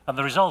 And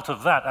the result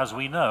of that, as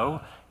we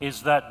know,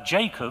 is that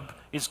Jacob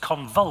is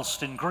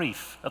convulsed in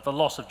grief at the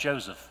loss of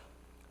Joseph.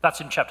 That's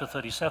in chapter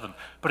 37.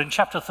 But in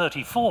chapter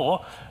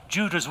 34,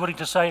 Judah is willing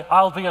to say,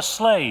 I'll be a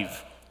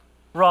slave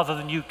rather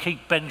than you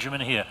keep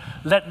Benjamin here.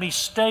 Let me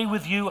stay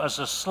with you as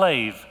a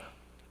slave.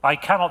 I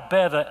cannot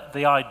bear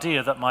the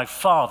idea that my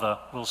father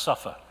will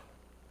suffer.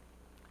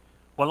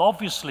 Well,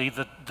 obviously,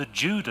 the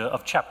Judah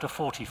of chapter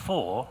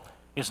 44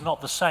 is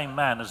not the same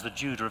man as the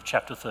Judah of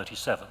chapter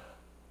 37.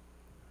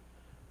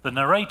 The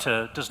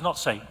narrator does not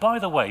say, by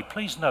the way,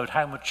 please note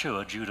how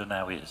mature Judah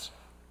now is.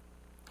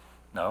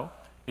 No.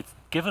 It's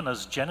given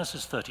us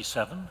Genesis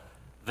 37,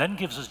 then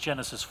gives us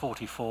Genesis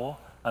 44,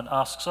 and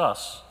asks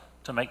us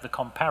to make the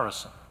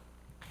comparison.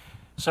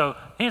 So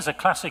here's a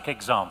classic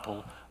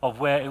example of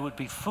where it would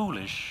be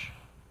foolish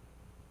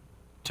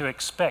to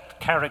expect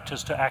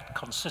characters to act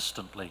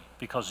consistently,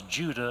 because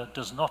Judah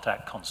does not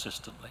act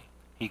consistently.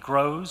 He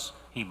grows,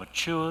 he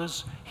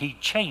matures, he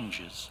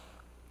changes.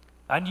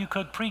 And you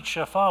could preach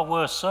a far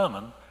worse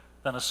sermon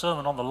than a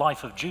sermon on the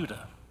life of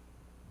Judah,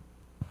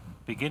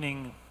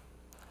 beginning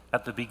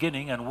at the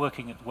beginning and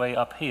working its way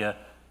up here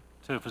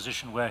to a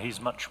position where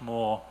he's much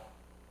more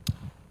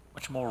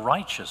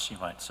righteous, you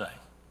might say.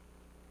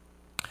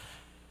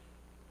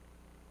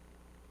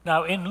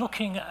 Now, in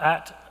looking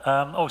at,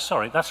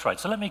 that's right.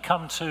 So let me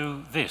come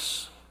to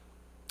this,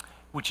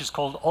 which is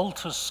called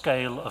Alter's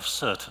Scale of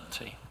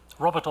Certainty.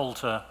 Robert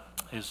Alter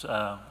is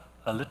a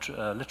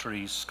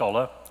literary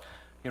scholar.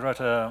 He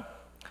wrote a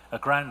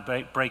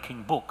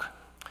groundbreaking book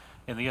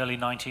in the early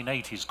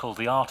 1980s called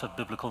The Art of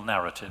Biblical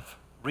Narrative.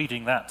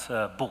 Reading that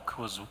book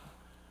was it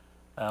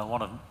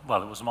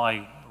was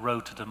my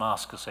road to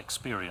Damascus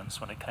experience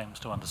when it came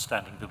to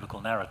understanding biblical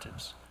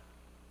narratives.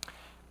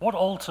 What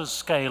Alter's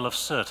scale of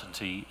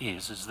certainty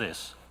is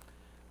this.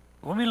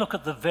 When we look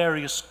at the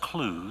various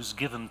clues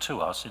given to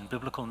us in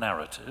biblical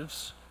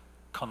narratives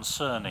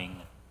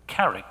concerning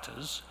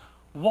characters,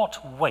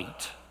 what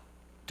weight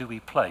do we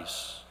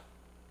place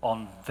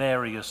on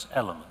various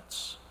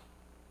elements?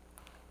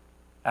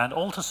 And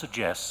Alter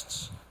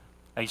suggests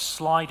a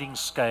sliding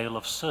scale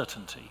of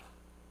certainty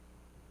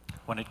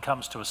when it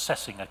comes to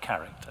assessing a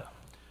character.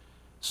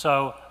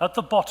 So at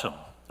the bottom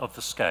of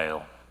the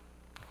scale,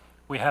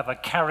 we have a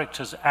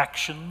character's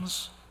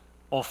actions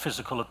or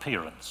physical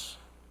appearance.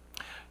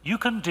 You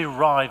can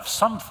derive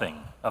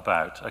something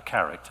about a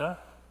character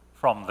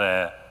from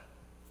their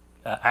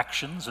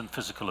actions and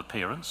physical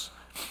appearance.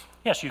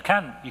 Yes, you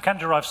can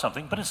derive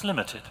something, but it's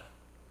limited.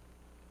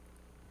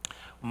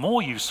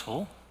 More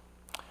useful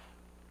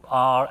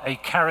are a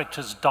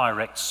character's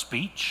direct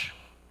speech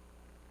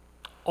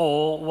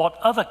or what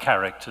other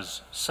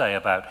characters say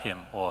about him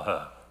or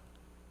her.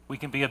 We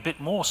can be a bit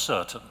more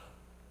certain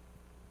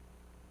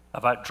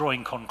about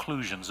drawing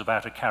conclusions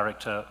about a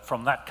character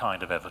from that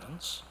kind of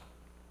evidence.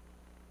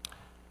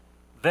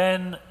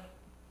 Then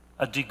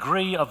a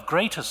degree of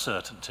greater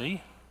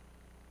certainty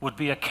would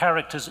be a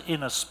character's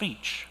inner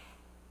speech.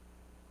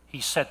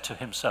 He said to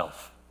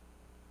himself,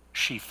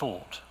 she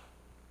thought.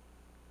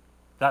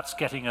 That's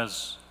getting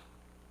us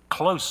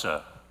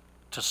closer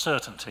to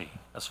certainty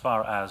as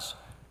far as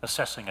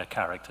assessing a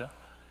character.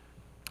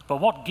 But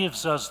what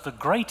gives us the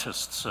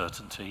greatest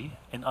certainty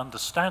in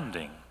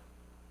understanding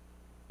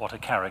what a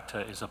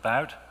character is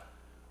about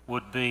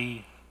would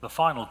be the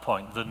final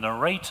point, the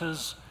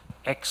narrator's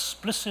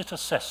explicit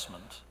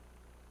assessment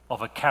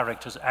of a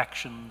character's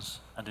actions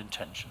and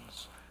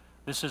intentions.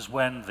 This is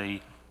when the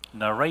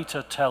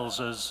narrator tells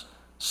us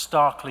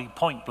starkly,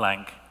 point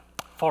blank,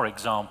 for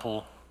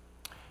example,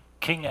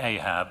 King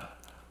Ahab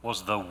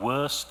was the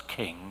worst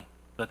king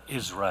that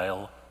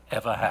Israel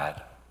ever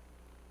had.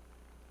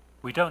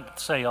 We don't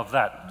say of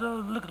that,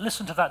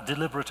 listen to that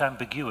deliberate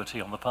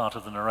ambiguity on the part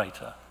of the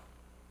narrator.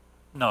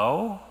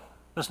 No,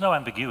 there's no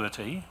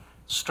ambiguity,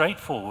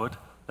 straightforward,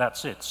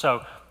 that's it.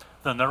 So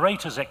the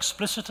narrator's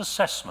explicit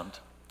assessment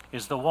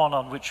is the one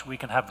on which we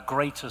can have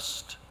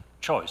greatest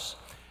choice.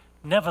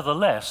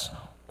 Nevertheless,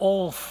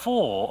 all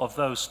four of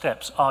those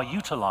steps are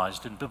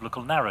utilized in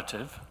biblical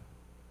narrative,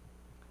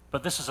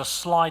 but this is a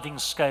sliding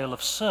scale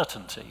of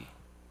certainty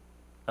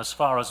as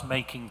far as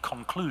making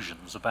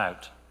conclusions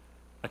about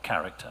a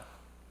character.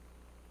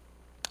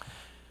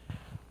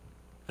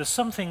 There's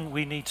something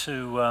we need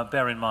to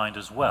bear in mind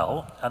as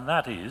well, and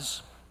that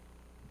is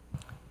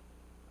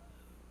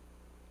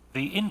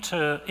the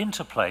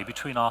interplay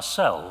between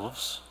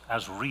ourselves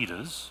as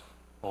readers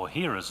or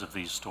hearers of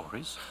these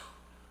stories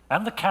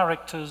and the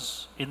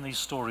characters in these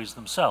stories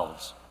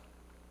themselves.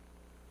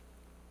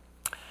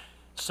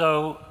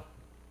 So,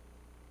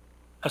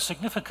 a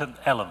significant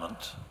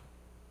element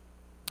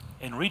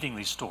in reading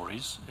these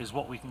stories is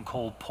what we can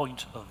call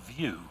point of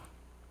view.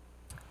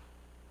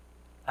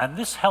 And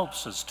this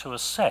helps us to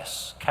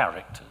assess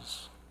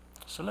characters.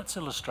 So let's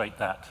illustrate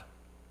that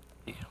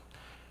here.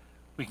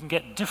 We can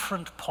get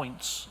different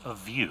points of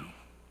view.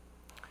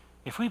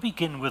 If we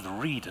begin with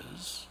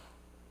readers,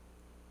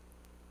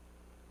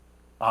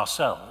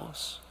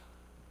 ourselves,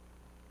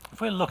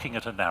 if we're looking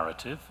at a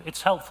narrative,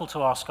 it's helpful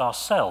to ask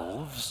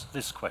ourselves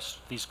these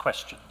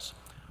questions.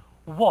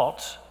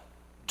 What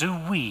do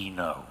we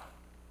know?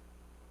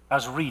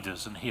 As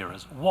readers and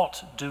hearers,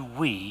 what do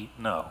we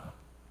know?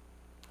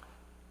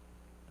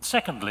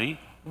 Secondly,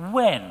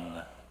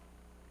 when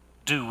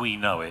do we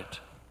know it?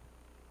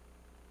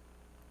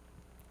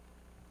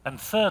 And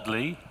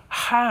thirdly,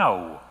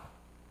 how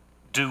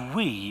do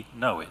we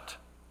know it?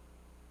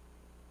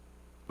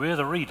 We're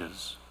the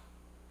readers.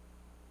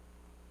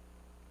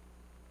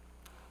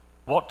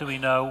 What do we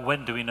know,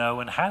 when do we know,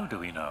 and how do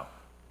we know?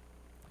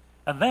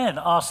 And then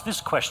ask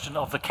this question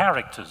of the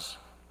characters.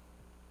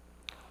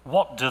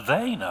 What do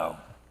they know?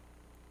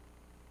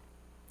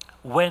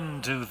 When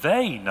do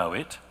they know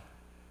it?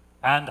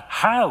 And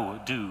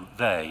how do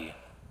they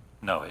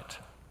know it?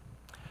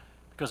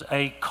 Because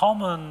a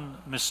common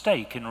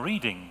mistake in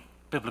reading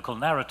biblical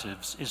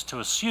narratives is to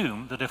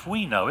assume that if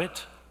we know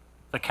it,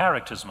 the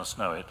characters must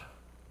know it.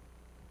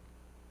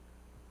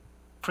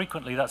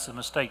 Frequently that's a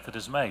mistake that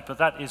is made, but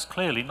that is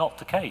clearly not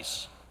the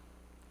case.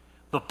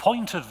 The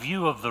point of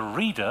view of the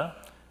reader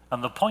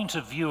and the point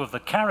of view of the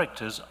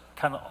characters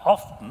can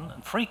often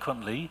and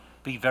frequently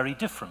be very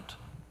different.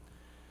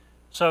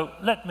 So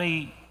let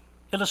me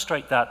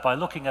illustrate that by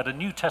looking at a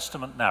New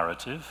Testament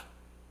narrative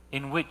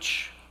in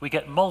which we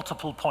get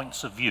multiple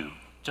points of view,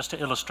 just to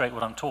illustrate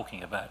what I'm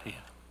talking about here.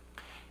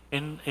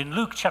 In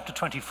Luke chapter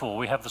 24,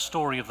 we have the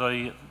story of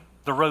the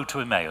road to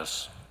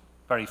Emmaus,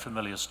 very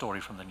familiar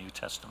story from the New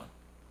Testament.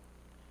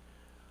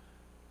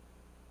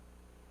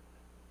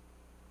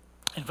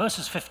 In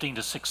verses 15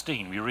 to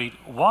 16, we read,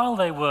 "While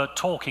they were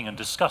talking and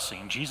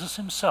discussing, Jesus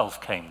himself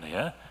came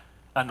near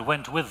and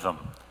went with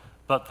them,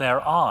 but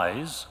their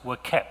eyes were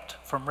kept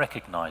from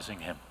recognizing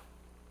him."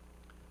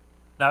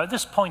 Now, at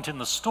this point in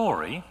the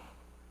story,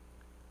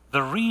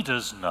 the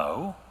readers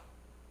know,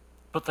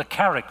 but the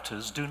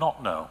characters do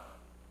not know.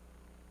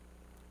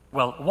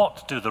 Well,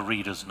 what do the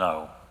readers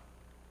know?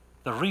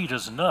 The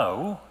readers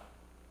know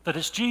that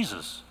it's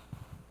Jesus,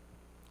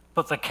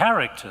 but the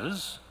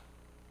characters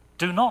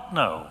do not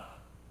know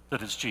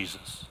that it's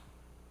Jesus.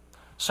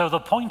 So the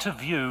point of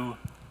view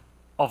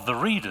of the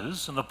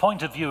readers and the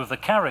point of view of the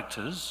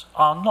characters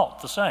are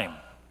not the same.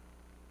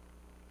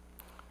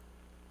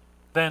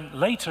 Then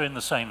later in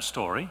the same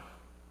story,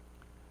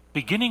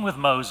 beginning with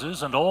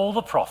Moses and all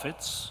the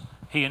prophets,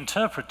 he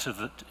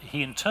interpreted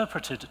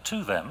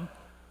to them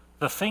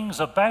the things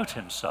about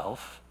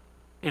himself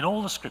in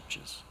all the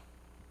scriptures.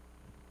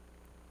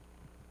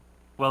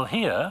 Well,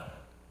 here,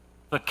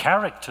 The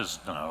characters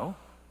know,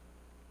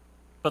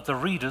 but the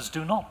readers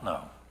do not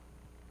know.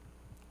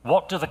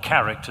 What do the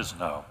characters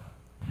know?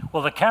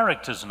 Well, the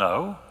characters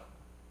know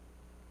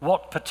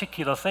what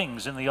particular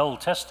things in the Old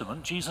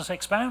Testament Jesus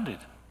expounded.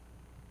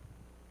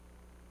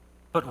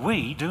 But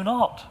we do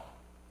not,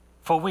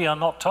 for we are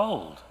not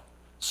told.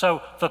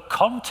 So the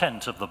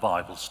content of the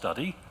Bible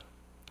study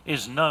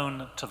is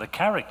known to the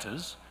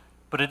characters,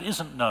 but it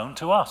isn't known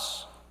to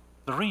us,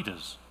 the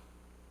readers.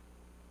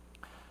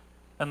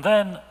 And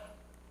then,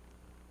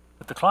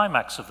 at the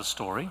climax of the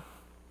story,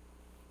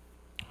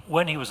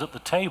 when he was at the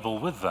table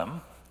with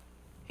them,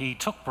 he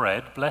took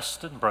bread,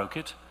 blessed and broke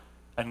it,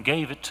 and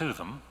gave it to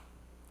them,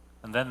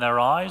 and then their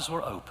eyes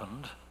were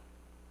opened,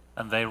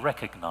 and they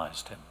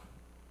recognized him.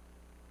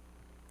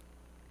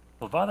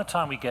 Well, by the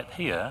time we get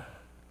here,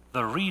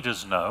 the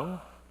readers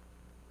know,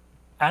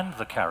 and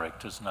the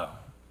characters know.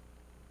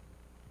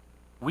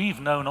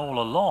 We've known all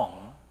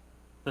along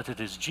that it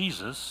is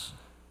Jesus,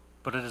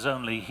 but it is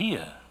only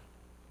here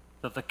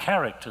that the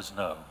characters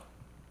know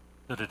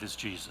that it is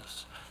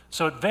Jesus.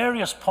 So at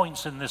various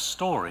points in this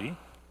story,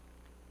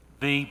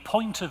 the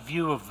point of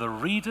view of the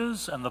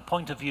readers and the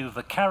point of view of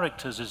the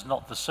characters is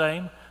not the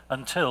same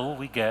until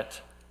we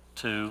get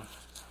to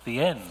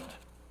the end.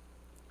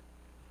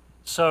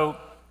 So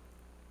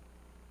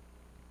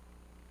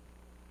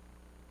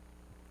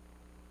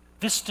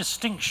this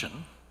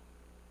distinction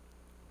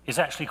is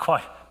actually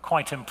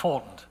quite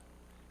important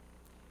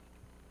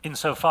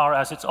insofar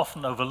as it's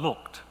often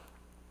overlooked.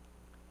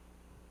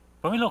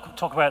 When we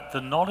talk about the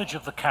knowledge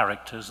of the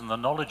characters and the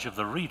knowledge of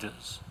the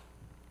readers,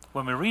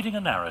 when we're reading a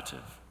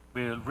narrative,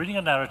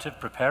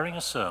 preparing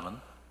a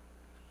sermon,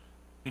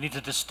 we need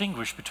to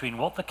distinguish between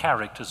what the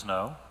characters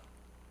know,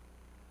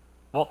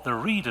 what the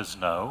readers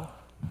know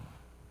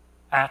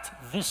at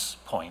this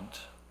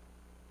point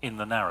in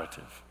the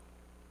narrative.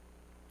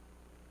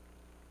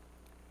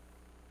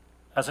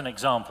 As an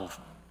example,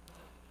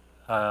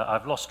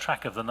 I've lost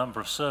track of the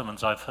number of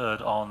sermons I've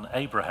heard on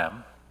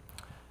Abraham,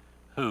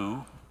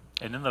 who,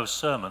 and in those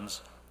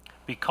sermons,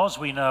 because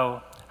we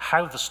know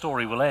how the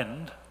story will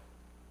end,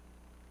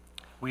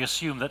 we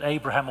assume that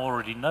Abraham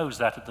already knows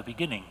that at the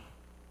beginning.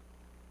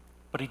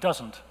 But he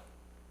doesn't.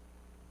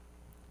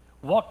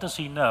 What does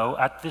he know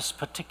at this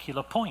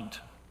particular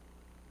point?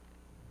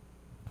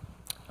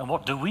 And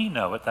what do we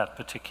know at that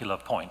particular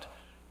point?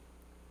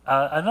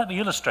 And let me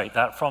illustrate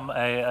that from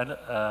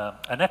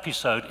an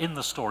episode in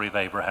the story of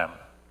Abraham.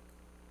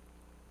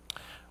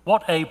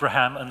 What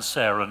Abraham and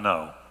Sarah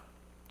know.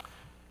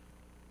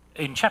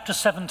 In chapter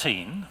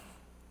 17,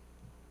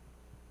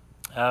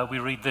 we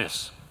read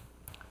this.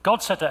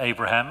 God said to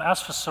Abraham,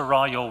 "As for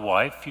Sarai your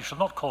wife, you shall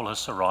not call her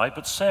Sarai,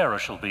 but Sarah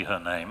shall be her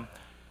name.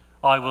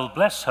 I will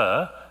bless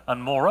her,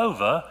 and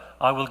moreover,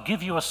 I will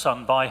give you a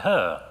son by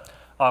her.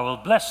 I will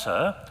bless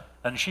her,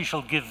 and she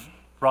shall give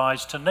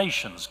rise to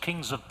nations.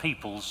 Kings of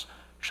peoples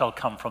shall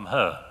come from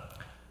her."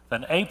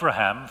 Then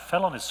Abraham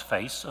fell on his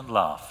face and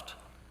laughed,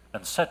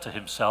 and said to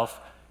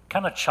himself,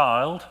 "Can a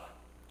child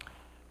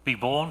be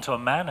born to a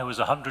man who is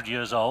 100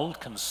 years old?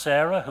 Can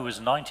Sarah, who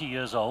is 90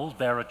 years old,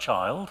 bear a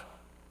child?"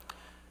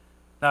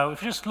 Now,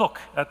 if you just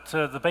look at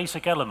the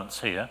basic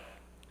elements here,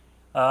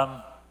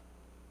 there's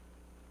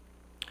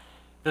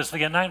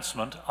the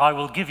announcement, "I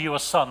will give you a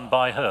son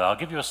by her." I'll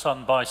give you a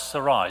son by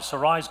Sarai.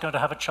 Sarai is going to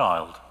have a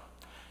child.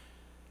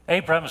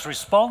 Abraham's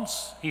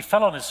response, he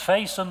fell on his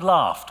face and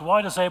laughed.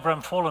 Why does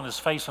Abraham fall on his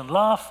face and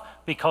laugh?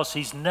 Because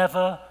he's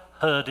never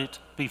heard it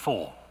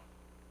before.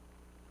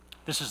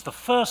 This is the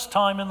first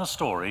time in the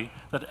story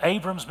that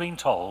Abram's been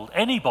told,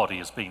 anybody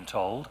has been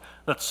told,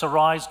 that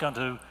Sarai's going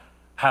to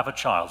have a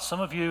child.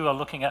 Some of you are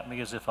looking at me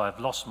as if I've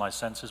lost my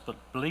senses, but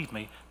believe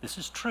me, this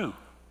is true.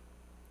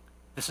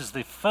 This is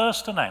the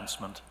first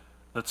announcement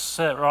that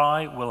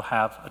Sarai will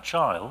have a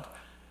child.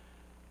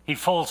 He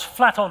falls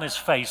flat on his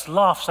face,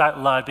 laughs out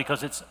loud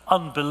because it's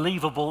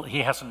unbelievable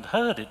he hasn't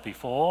heard it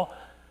before,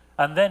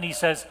 and then he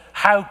says,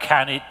 "How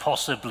can it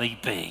possibly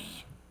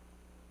be?"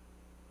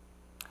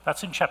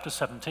 That's in chapter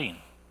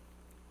 17.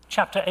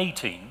 Chapter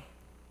 18.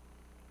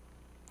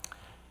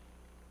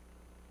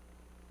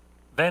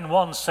 Then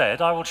one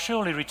said, "I will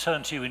surely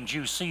return to you in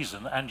due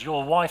season, and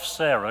your wife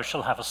Sarah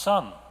shall have a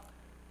son."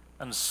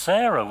 And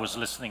Sarah was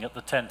listening at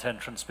the tent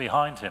entrance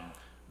behind him.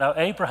 Now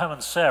Abraham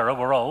and Sarah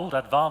were old,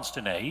 advanced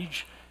in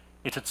age.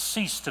 It had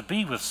ceased to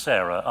be with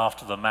Sarah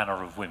after the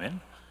manner of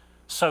women.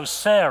 So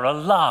Sarah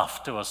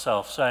laughed to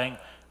herself, saying,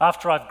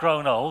 "After I've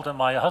grown old and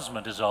my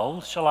husband is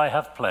old, shall I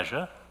have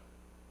pleasure?"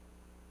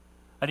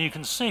 And you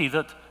can see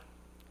that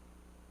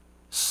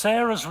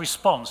Sarah's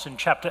response in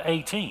chapter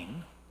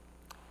 18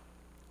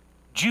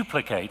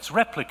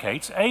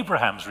 replicates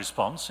Abraham's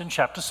response in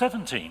chapter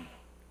 17.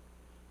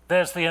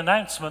 There's the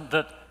announcement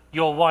that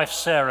your wife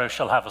Sarah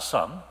shall have a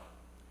son.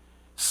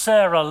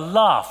 Sarah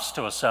laughs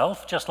to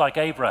herself, just like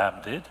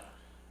Abraham did,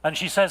 and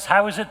she says,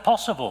 "How is it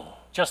possible?"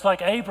 just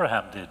like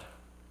Abraham did.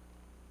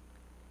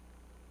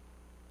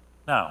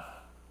 Now,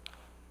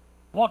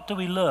 what do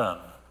we learn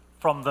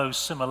from those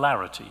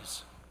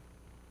similarities?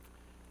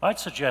 I'd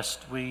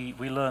suggest we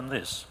learn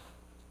this.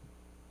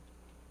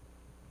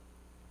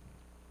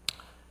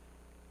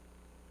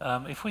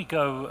 If we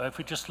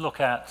just look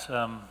at,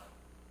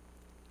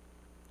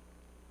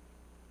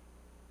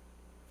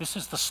 this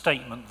is the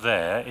statement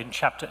there in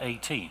chapter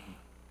 18,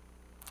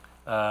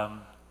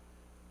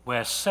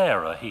 where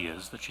Sarah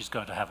hears that she's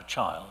going to have a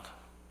child.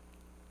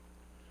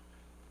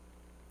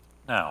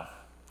 Now,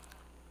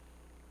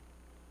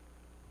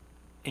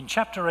 in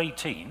chapter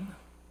 18,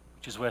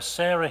 which is where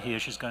Sarah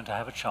hears she's going to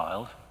have a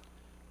child,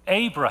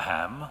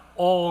 Abraham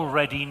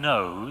already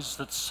knows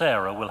that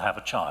Sarah will have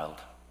a child.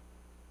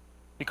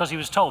 Because he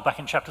was told back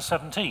in chapter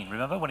 17,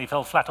 remember, when he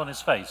fell flat on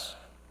his face.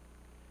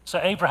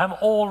 So Abraham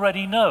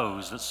already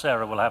knows that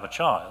Sarah will have a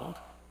child.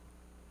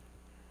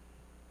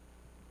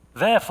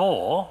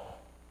 Therefore,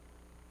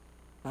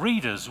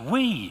 readers,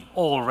 we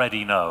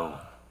already know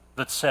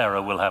that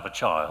Sarah will have a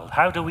child.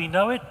 How do we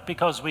know it?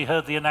 Because we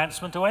heard the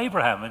announcement to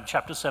Abraham in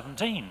chapter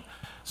 17.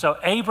 So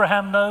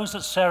Abraham knows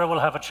that Sarah will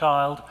have a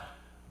child.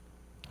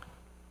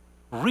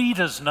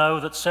 Readers know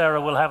that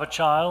Sarah will have a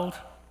child.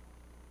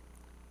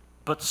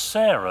 But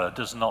Sarah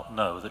does not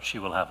know that she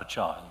will have a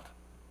child.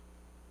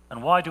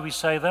 And why do we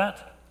say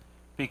that?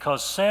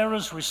 Because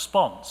Sarah's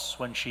response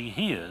when she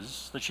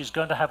hears that she's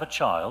going to have a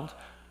child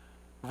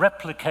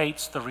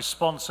replicates the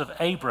response of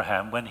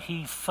Abraham when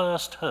he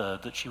first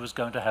heard that she was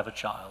going to have a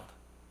child.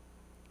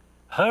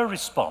 Her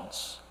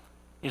response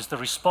is the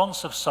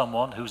response of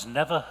someone who's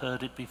never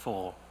heard it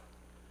before,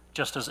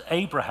 just as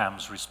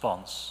Abraham's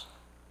response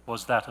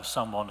was that of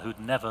someone who'd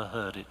never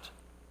heard it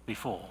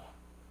before.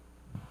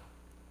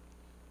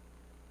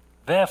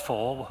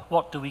 Therefore,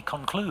 what do we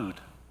conclude?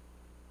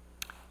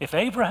 If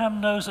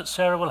Abraham knows that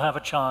Sarah will have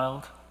a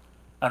child,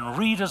 and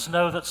readers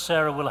know that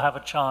Sarah will have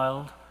a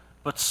child,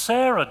 but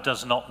Sarah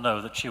does not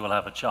know that she will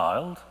have a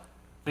child,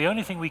 the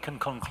only thing we can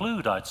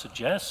conclude, I'd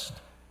suggest,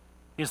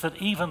 is that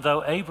even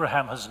though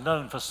Abraham has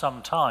known for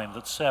some time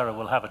that Sarah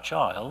will have a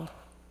child,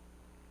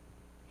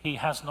 he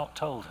has not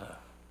told her.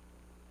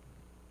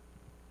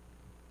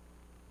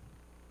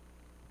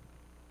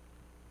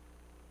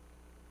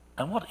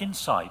 And what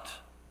insight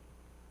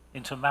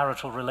into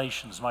marital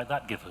relations might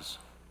that give us?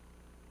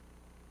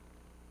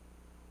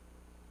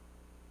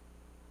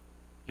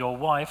 Your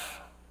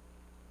wife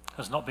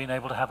has not been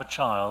able to have a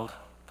child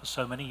for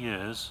so many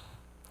years.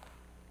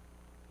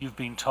 You've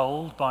been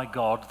told by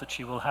God that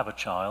she will have a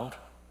child,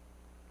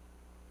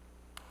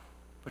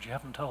 but you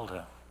haven't told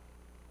her.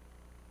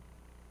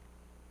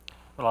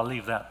 Well, I'll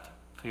leave that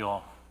for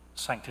your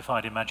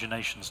sanctified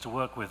imaginations to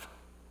work with.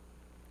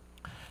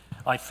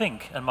 I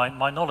think, and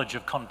my knowledge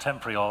of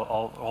contemporary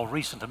or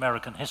recent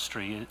American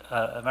history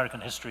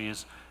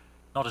is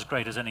not as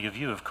great as any of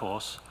you, of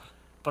course,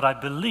 but I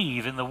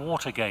believe in the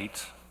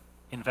Watergate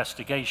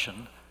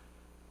investigation,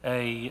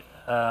 a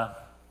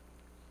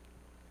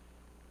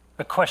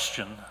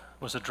question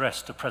was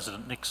addressed to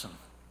President Nixon,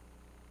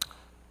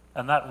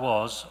 and that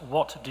was,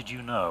 what did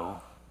you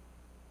know,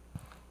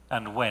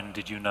 and when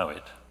did you know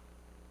it?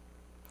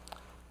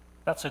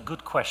 That's a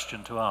good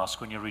question to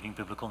ask when you're reading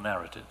biblical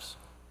narratives.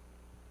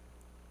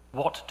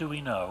 What do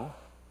we know,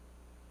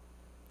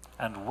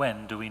 and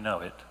when do we know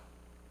it?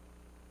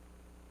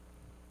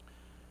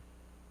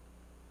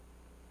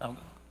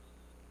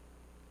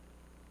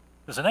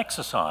 There's an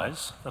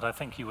exercise that I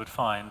think you would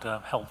find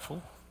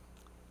helpful,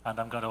 and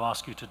I'm going to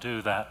ask you to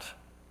do that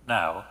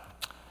now,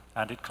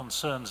 and it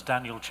concerns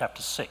Daniel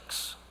chapter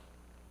 6.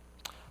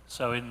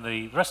 So in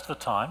the rest of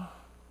the time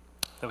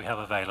that we have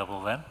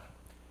available then,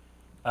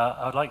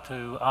 I'd like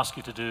to ask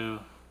you to do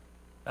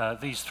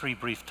these three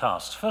brief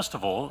tasks. First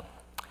of all,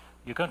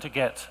 you're going to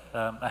get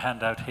a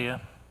handout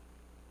here,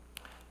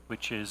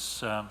 which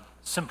is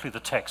simply the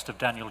text of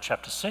Daniel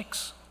chapter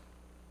 6.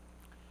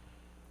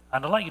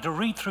 And I'd like you to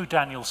read through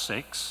Daniel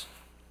 6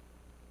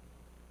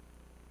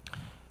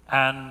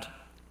 and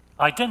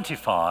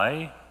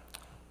identify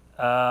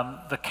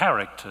the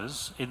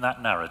characters in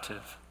that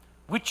narrative.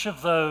 Which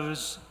of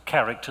those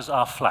characters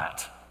are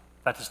flat?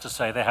 That is to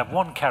say, they have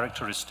one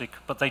characteristic,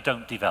 but they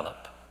don't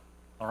develop.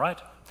 All right?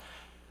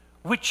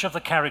 Which of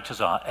the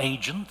characters are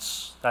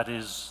agents? That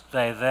is,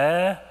 they're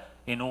there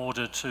in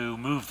order to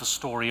move the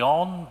story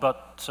on,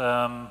 but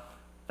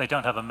they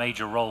don't have a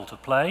major role to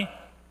play.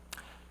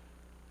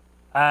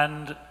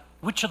 And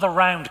which are the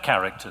round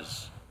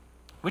characters?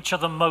 Which are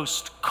the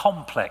most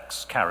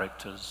complex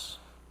characters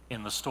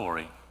in the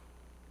story?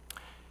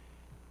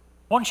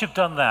 Once you've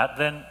done that,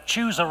 then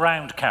choose a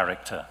round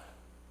character.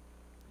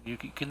 You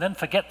can then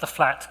forget the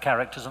flat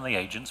characters and the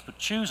agents, but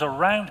choose a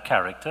round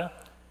character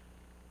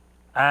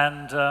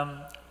and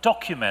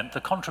document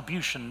the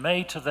contribution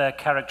made to their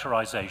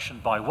characterization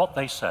by what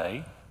they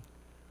say,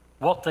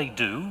 what they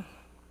do,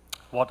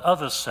 what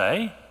others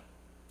say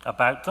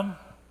about them,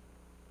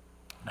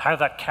 and how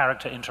that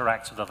character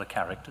interacts with other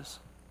characters.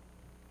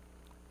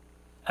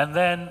 And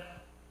then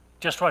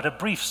just write a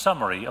brief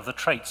summary of the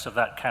traits of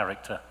that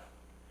character.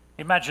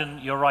 Imagine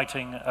you're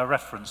writing a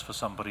reference for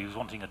somebody who's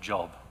wanting a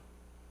job.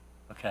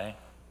 Okay?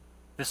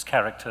 This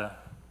character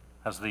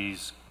has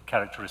these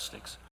characteristics.